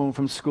stayed home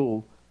from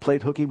school,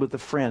 played hooky with a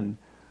friend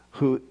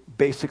who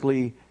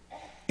basically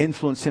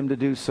influenced him to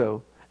do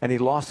so, and he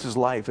lost his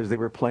life as they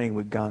were playing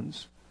with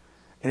guns.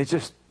 And it's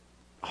just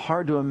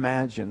hard to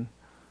imagine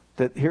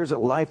that here's a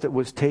life that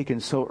was taken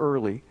so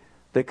early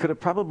that could have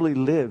probably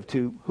lived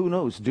to, who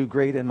knows, do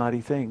great and mighty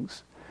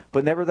things.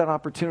 But never that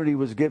opportunity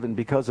was given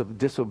because of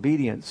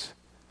disobedience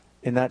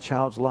in that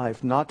child's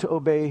life, not to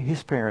obey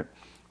his parent,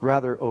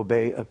 rather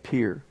obey a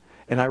peer.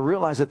 And I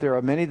realize that there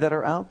are many that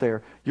are out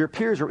there. Your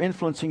peers are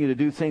influencing you to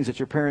do things that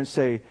your parents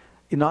say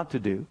not to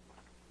do.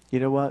 You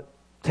know what?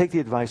 Take the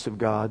advice of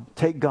God.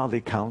 Take godly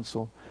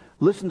counsel.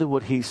 Listen to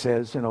what he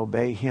says and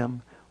obey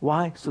him.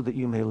 Why? So that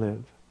you may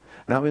live.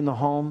 Now in the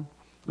home,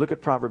 look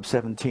at Proverbs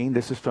 17.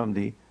 This is from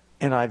the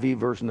NIV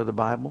version of the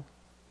Bible.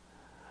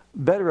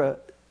 Better a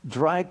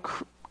dry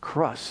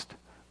crust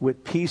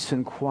with peace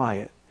and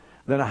quiet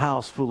than a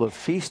house full of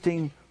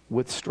feasting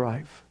with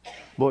strife.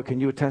 Boy, can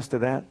you attest to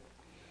that?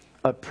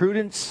 A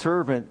prudent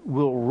servant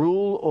will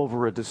rule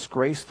over a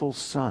disgraceful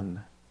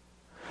son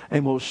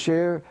and will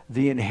share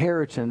the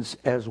inheritance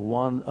as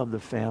one of the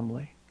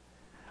family.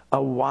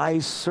 A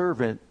wise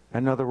servant,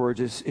 in other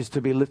words, is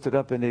to be lifted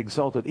up and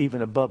exalted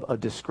even above a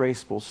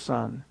disgraceful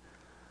son.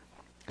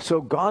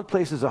 So God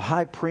places a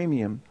high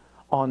premium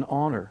on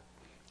honor.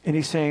 And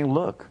he's saying,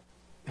 look,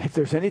 if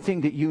there's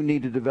anything that you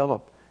need to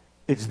develop,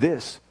 it's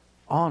this,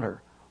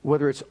 honor.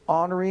 Whether it's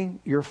honoring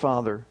your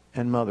father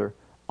and mother,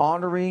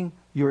 honoring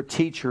your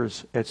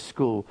teachers at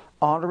school,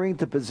 honoring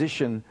the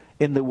position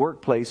in the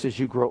workplace as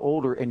you grow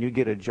older and you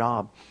get a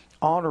job,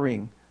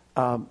 honoring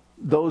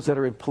those that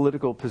are in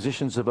political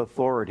positions of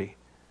authority.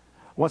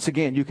 Once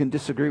again, you can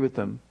disagree with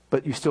them,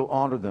 but you still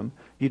honor them.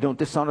 You don't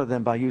dishonor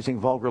them by using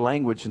vulgar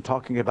language and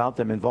talking about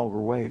them in vulgar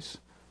ways.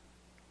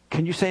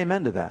 Can you say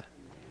amen to that?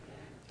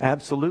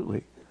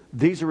 Absolutely.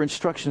 These are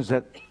instructions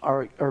that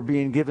are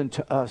being given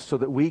to us so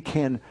that we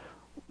can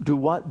do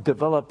what?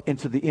 Develop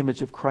into the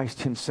image of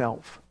Christ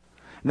himself.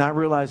 Now I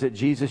realize that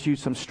Jesus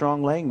used some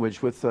strong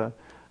language with the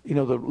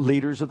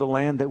leaders of the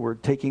land that were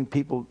taking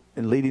people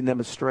and leading them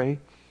astray.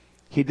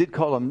 He did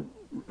call them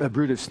a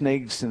brood of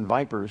snakes and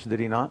vipers, did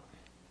he not?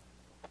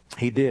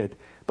 He did.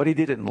 But he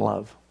did it in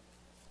love.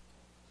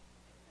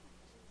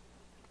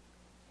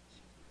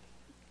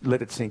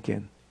 Let it sink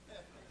in.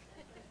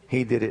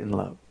 He did it in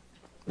love.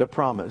 The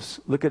promise.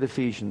 Look at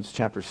Ephesians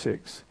chapter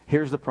 6.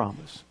 Here's the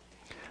promise.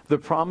 The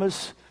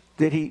promise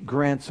that he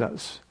grants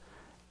us.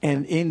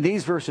 And in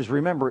these verses,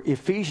 remember,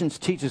 Ephesians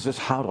teaches us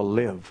how to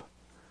live.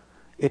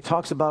 It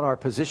talks about our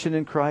position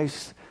in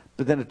Christ,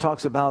 but then it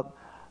talks about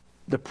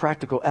the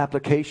practical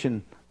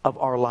application of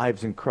our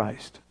lives in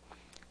Christ.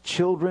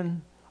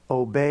 Children,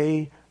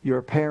 obey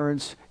your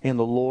parents in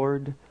the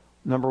Lord.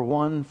 Number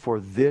 1, for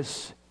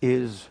this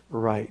is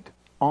right.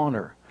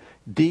 Honor,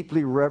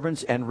 deeply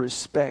reverence and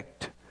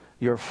respect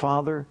your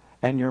father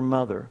and your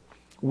mother,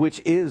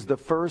 which is the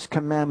first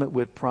commandment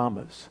with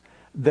promise,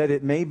 that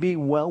it may be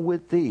well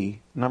with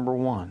thee, number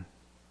 1,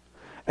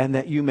 and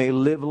that you may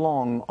live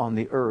long on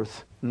the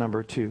earth,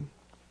 number 2.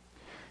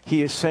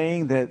 He is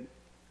saying that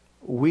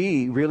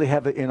we really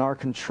have it in our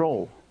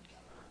control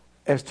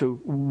as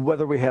to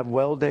whether we have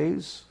well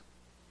days,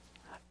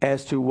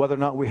 as to whether or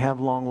not we have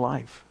long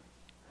life.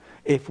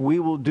 If we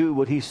will do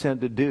what he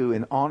said to do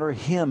and honor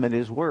him and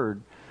his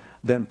word,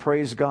 then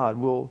praise God,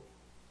 we'll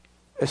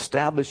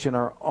establish in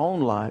our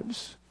own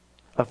lives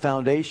a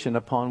foundation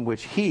upon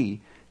which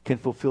he can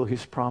fulfill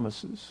his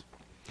promises.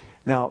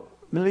 Now,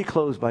 let me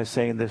close by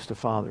saying this to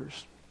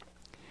fathers.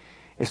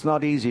 It's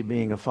not easy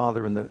being a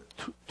father in the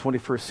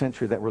 21st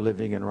century that we're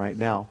living in right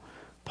now.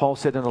 Paul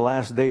said in the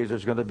last days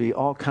there's going to be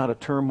all kind of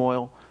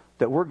turmoil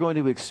that we're going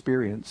to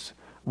experience.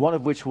 One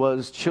of which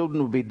was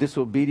children would be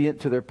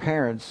disobedient to their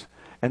parents,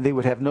 and they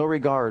would have no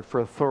regard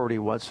for authority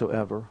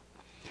whatsoever.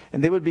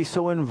 And they would be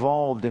so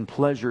involved in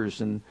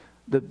pleasures and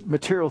the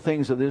material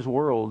things of this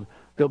world,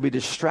 they'll be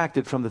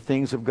distracted from the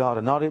things of God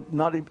and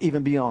not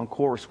even be on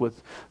course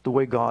with the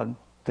way God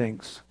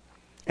thinks.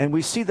 And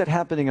we see that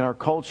happening in our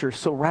culture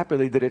so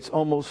rapidly that it's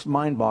almost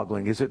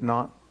mind-boggling, is it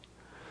not?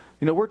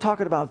 You know, we're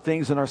talking about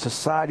things in our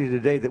society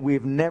today that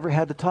we've never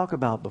had to talk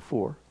about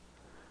before.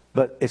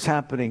 But it's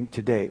happening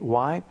today.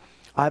 Why?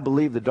 I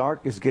believe the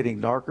dark is getting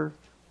darker.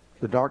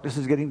 The darkness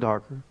is getting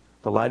darker.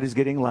 The light is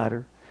getting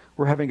lighter.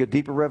 We're having a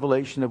deeper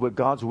revelation of what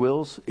God's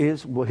wills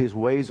is, what His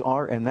ways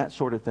are, and that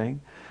sort of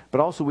thing.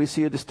 But also we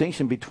see a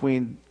distinction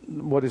between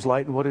what is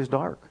light and what is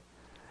dark.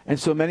 And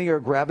so many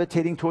are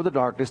gravitating toward the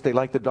darkness. They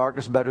like the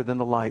darkness better than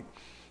the light.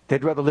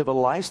 They'd rather live a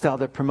lifestyle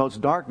that promotes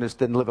darkness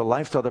than live a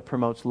lifestyle that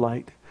promotes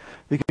light.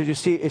 Because you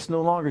see, it's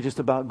no longer just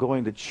about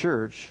going to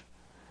church.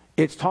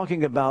 It's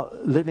talking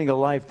about living a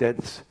life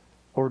that's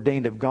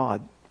ordained of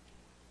God.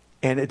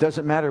 And it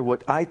doesn't matter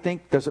what I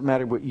think, doesn't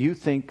matter what you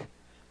think.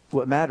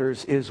 What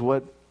matters is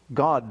what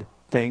God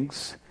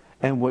thinks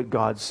and what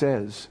God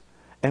says.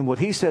 And what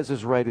He says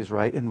is right,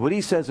 and what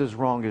He says is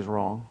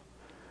wrong.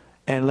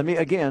 And let me,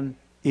 again,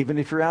 even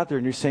if you're out there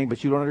and you're saying,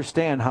 but you don't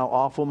understand how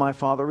awful my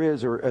Father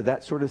is, or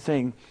that sort of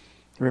thing,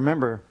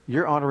 remember,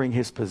 you're honoring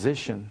His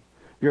position.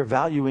 You're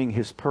valuing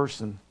His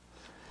person.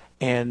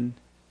 And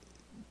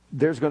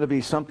there's going to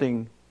be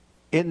something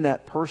in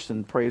that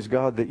person, praise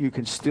God, that you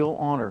can still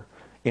honor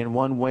in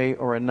one way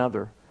or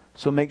another.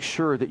 So make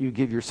sure that you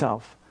give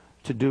yourself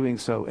to doing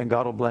so, and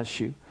God will bless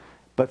you.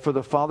 But for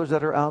the fathers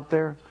that are out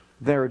there,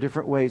 there are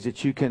different ways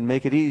that you can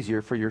make it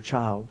easier for your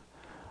child.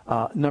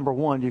 Number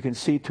one, you can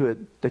see to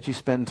it that you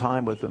spend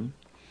time with them.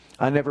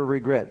 I never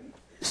regret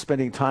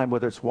spending time,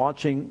 whether it's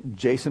watching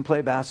Jason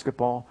play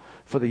basketball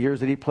for the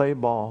years that he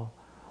played ball,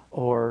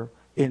 or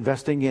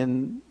investing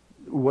in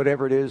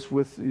whatever it is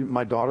with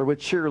my daughter with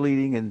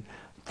cheerleading and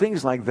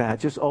things like that.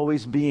 Just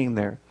always being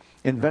there.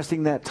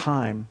 Investing that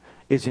time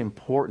is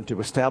important to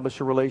establish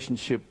a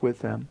relationship with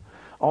them.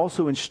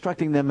 Also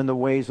instructing them in the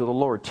ways of the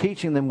Lord.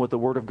 Teaching them what the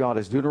Word of God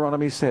is.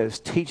 Deuteronomy says,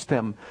 teach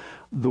them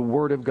the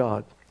Word of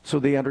God so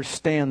they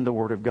understand the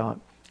Word of God.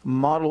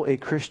 Model a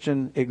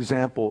Christian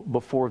example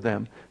before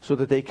them so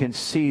that they can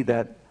see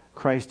that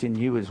Christ in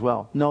you as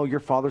well. No, your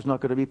father's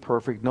not going to be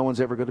perfect. No one's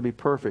ever going to be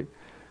perfect.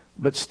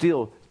 But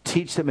still,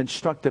 teach them,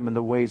 instruct them in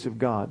the ways of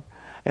God.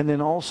 And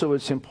then also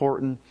it's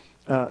important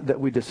that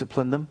we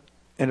discipline them.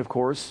 And of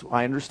course,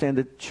 I understand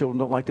that children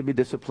don't like to be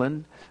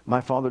disciplined.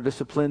 My father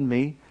disciplined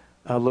me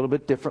a little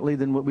bit differently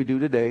than what we do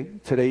today.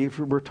 Today, if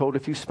we're told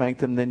if you spank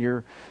them, then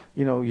you're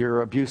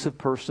an abusive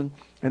person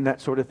and that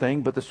sort of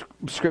thing. But the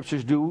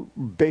scriptures do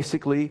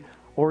basically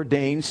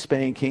ordain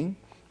spanking,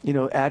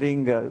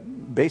 adding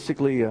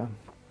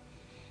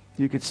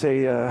you could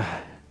say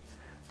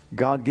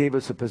God gave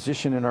us a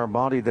position in our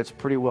body that's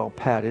pretty well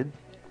padded.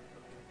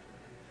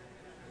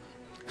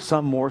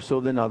 Some more so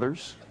than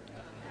others.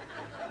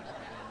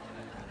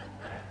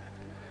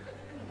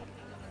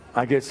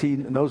 I guess He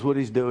knows what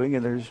He's doing,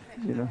 and there's,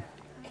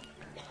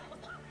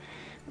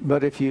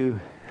 But if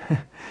you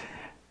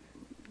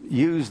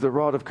use the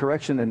rod of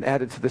correction and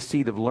add it to the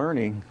seed of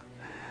learning,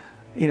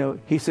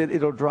 He said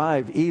it'll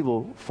drive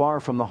evil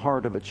far from the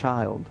heart of a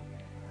child.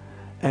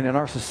 And in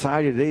our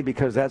society today,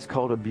 because that's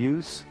called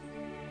abuse,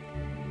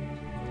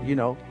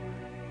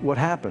 what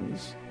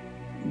happens?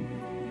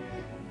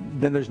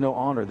 Then there's no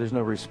honor, there's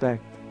no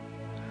respect.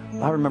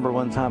 I remember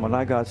one time when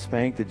I got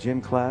spanked at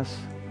gym class.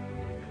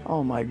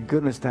 Oh my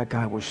goodness, that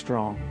guy was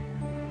strong.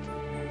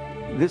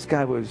 This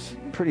guy was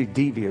pretty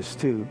devious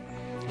too.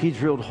 He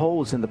drilled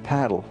holes in the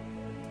paddle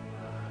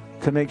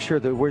to make sure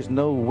there was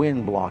no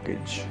wind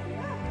blockage.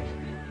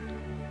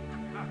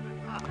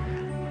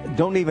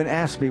 Don't even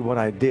ask me what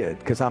I did,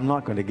 because I'm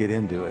not going to get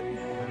into it.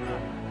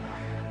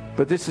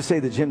 But this to say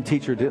the gym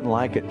teacher didn't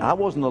like it. I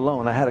wasn't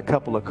alone. I had a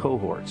couple of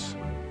cohorts.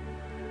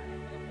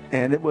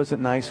 And it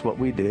wasn't nice what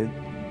we did.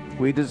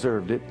 We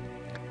deserved it.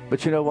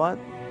 But you know what?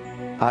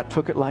 I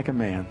took it like a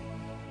man.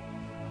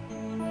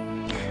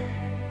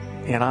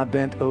 And I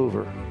bent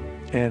over.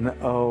 And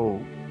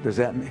does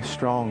that mean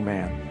strong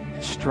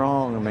man?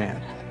 Strong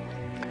man.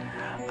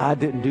 I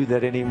didn't do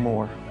that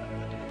anymore.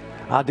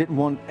 I didn't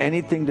want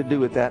anything to do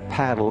with that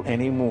paddle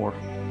anymore,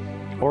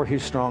 or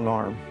his strong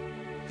arm.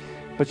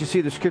 But you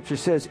see, the scripture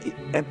says,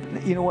 and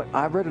you know what?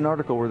 I read an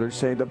article where they're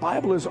saying the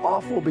Bible is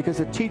awful because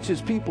it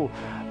teaches people,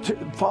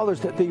 fathers,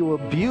 that they will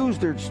abuse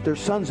their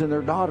sons and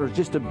their daughters,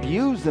 just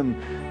abuse them,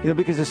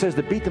 because it says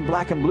to beat them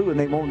black and blue and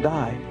they won't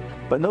die.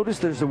 But notice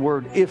there's the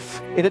word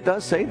if, and it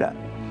does say that.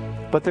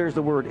 But there's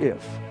the word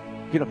if.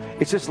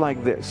 It's just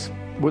like this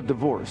with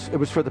divorce. It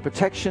was for the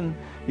protection,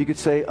 you could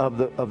say, of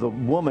the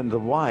woman, the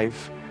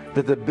wife,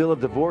 that the bill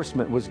of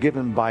divorcement was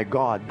given by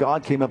God.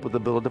 God came up with the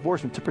bill of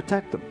divorcement to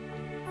protect them.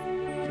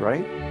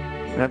 Right?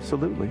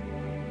 Absolutely.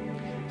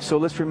 So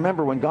let's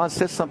remember, when God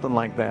says something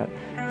like that,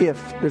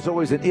 there's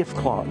always an if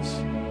clause.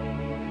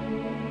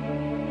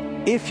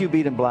 If you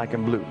beat them black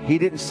and blue. He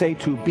didn't say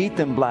to beat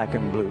them black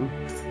and blue.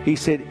 He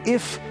said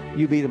if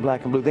you beat them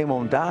black and blue, they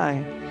won't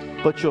die,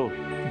 but you'll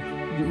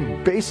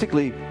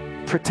basically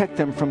protect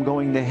them from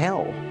going to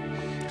hell.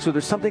 So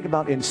there's something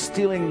about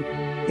instilling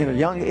in a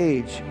young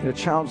age in a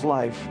child's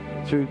life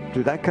through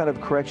that kind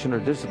of correction or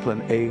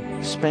discipline,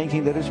 a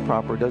spanking that is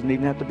proper. Doesn't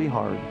even have to be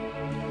hard.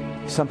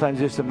 Sometimes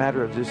it's a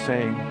matter of just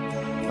saying,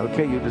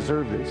 okay, you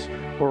deserve this.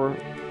 Or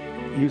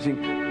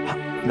using,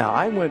 now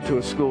I went to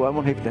a school, I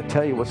won't even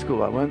tell you what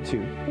school I went to,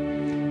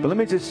 but let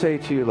me just say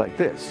to you like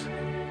this.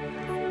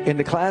 In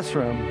the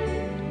classroom,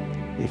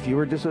 if you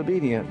were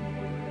disobedient,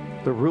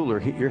 the ruler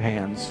hit your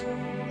hands.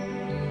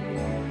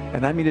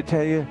 And I mean to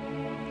tell you,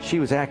 she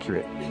was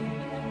accurate.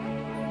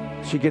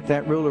 She'd get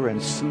that ruler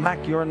and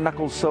smack your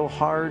knuckles so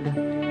hard,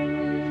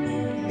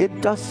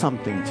 it does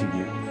something to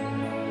you.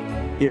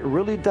 It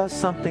really does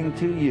something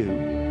to you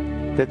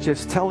that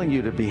just telling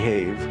you to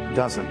behave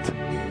doesn't.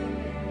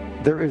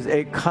 There is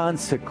a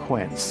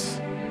consequence,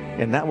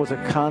 and that was a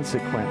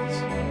consequence.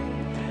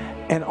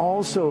 And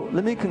also,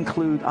 let me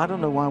conclude, I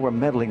don't know why we're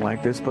meddling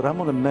like this, but I'm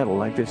going to meddle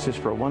like this just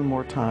for one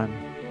more time.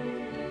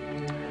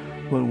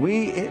 When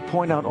we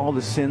point out all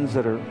the sins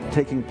that are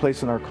taking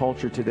place in our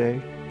culture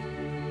today,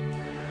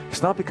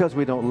 it's not because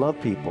we don't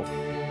love people.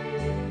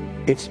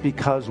 It's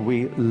because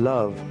we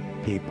love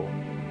people.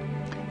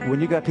 When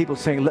you got people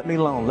saying, let me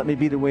alone, let me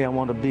be the way I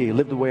want to be,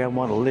 live the way I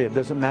want to live,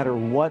 doesn't matter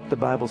what the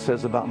Bible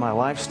says about my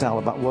lifestyle,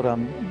 about what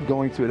I'm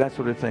going through, that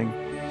sort of thing.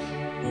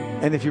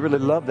 And if you really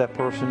love that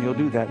person, you'll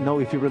do that. No,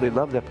 if you really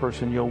love that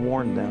person, you'll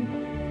warn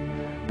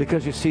them.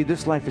 Because you see,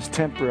 this life is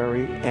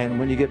temporary, and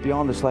when you get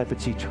beyond this life,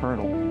 it's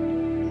eternal.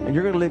 And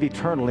you're going to live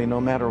eternally no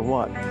matter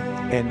what.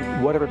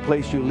 And whatever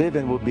place you live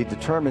in will be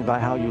determined by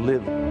how you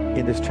live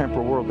in this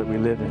temporal world that we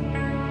live in.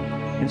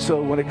 And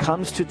so when it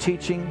comes to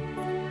teaching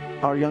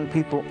our young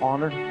people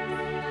honor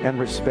and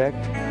respect,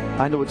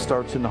 I know it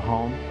starts in the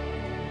home.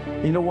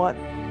 You know what?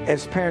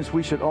 As parents,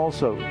 we should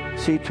also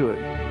see to it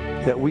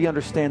that we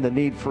understand the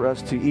need for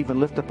us to even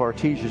lift up our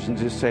teachers and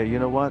just say, you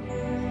know what?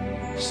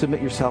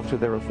 Submit yourself to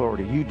their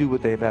authority. You do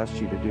what they've asked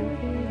you to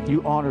do.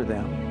 You honor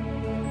them.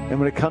 And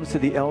when it comes to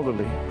the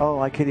elderly,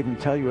 I can't even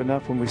tell you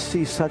enough when we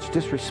see such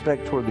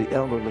disrespect toward the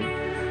elderly.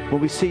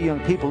 When we see young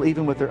people,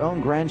 even with their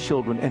own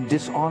grandchildren, and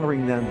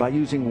dishonoring them by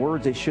using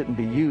words they shouldn't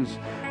be used,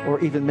 or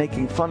even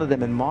making fun of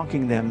them and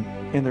mocking them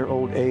in their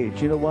old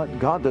age. You know what?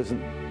 God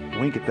doesn't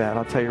wink at that,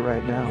 I'll tell you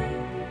right now.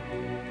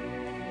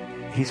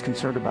 He's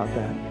concerned about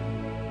that.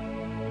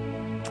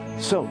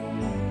 So,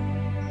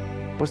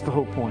 what's the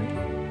whole point?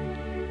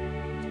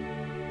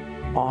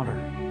 Honor.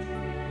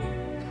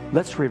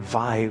 Let's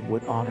revive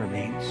what honor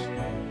means.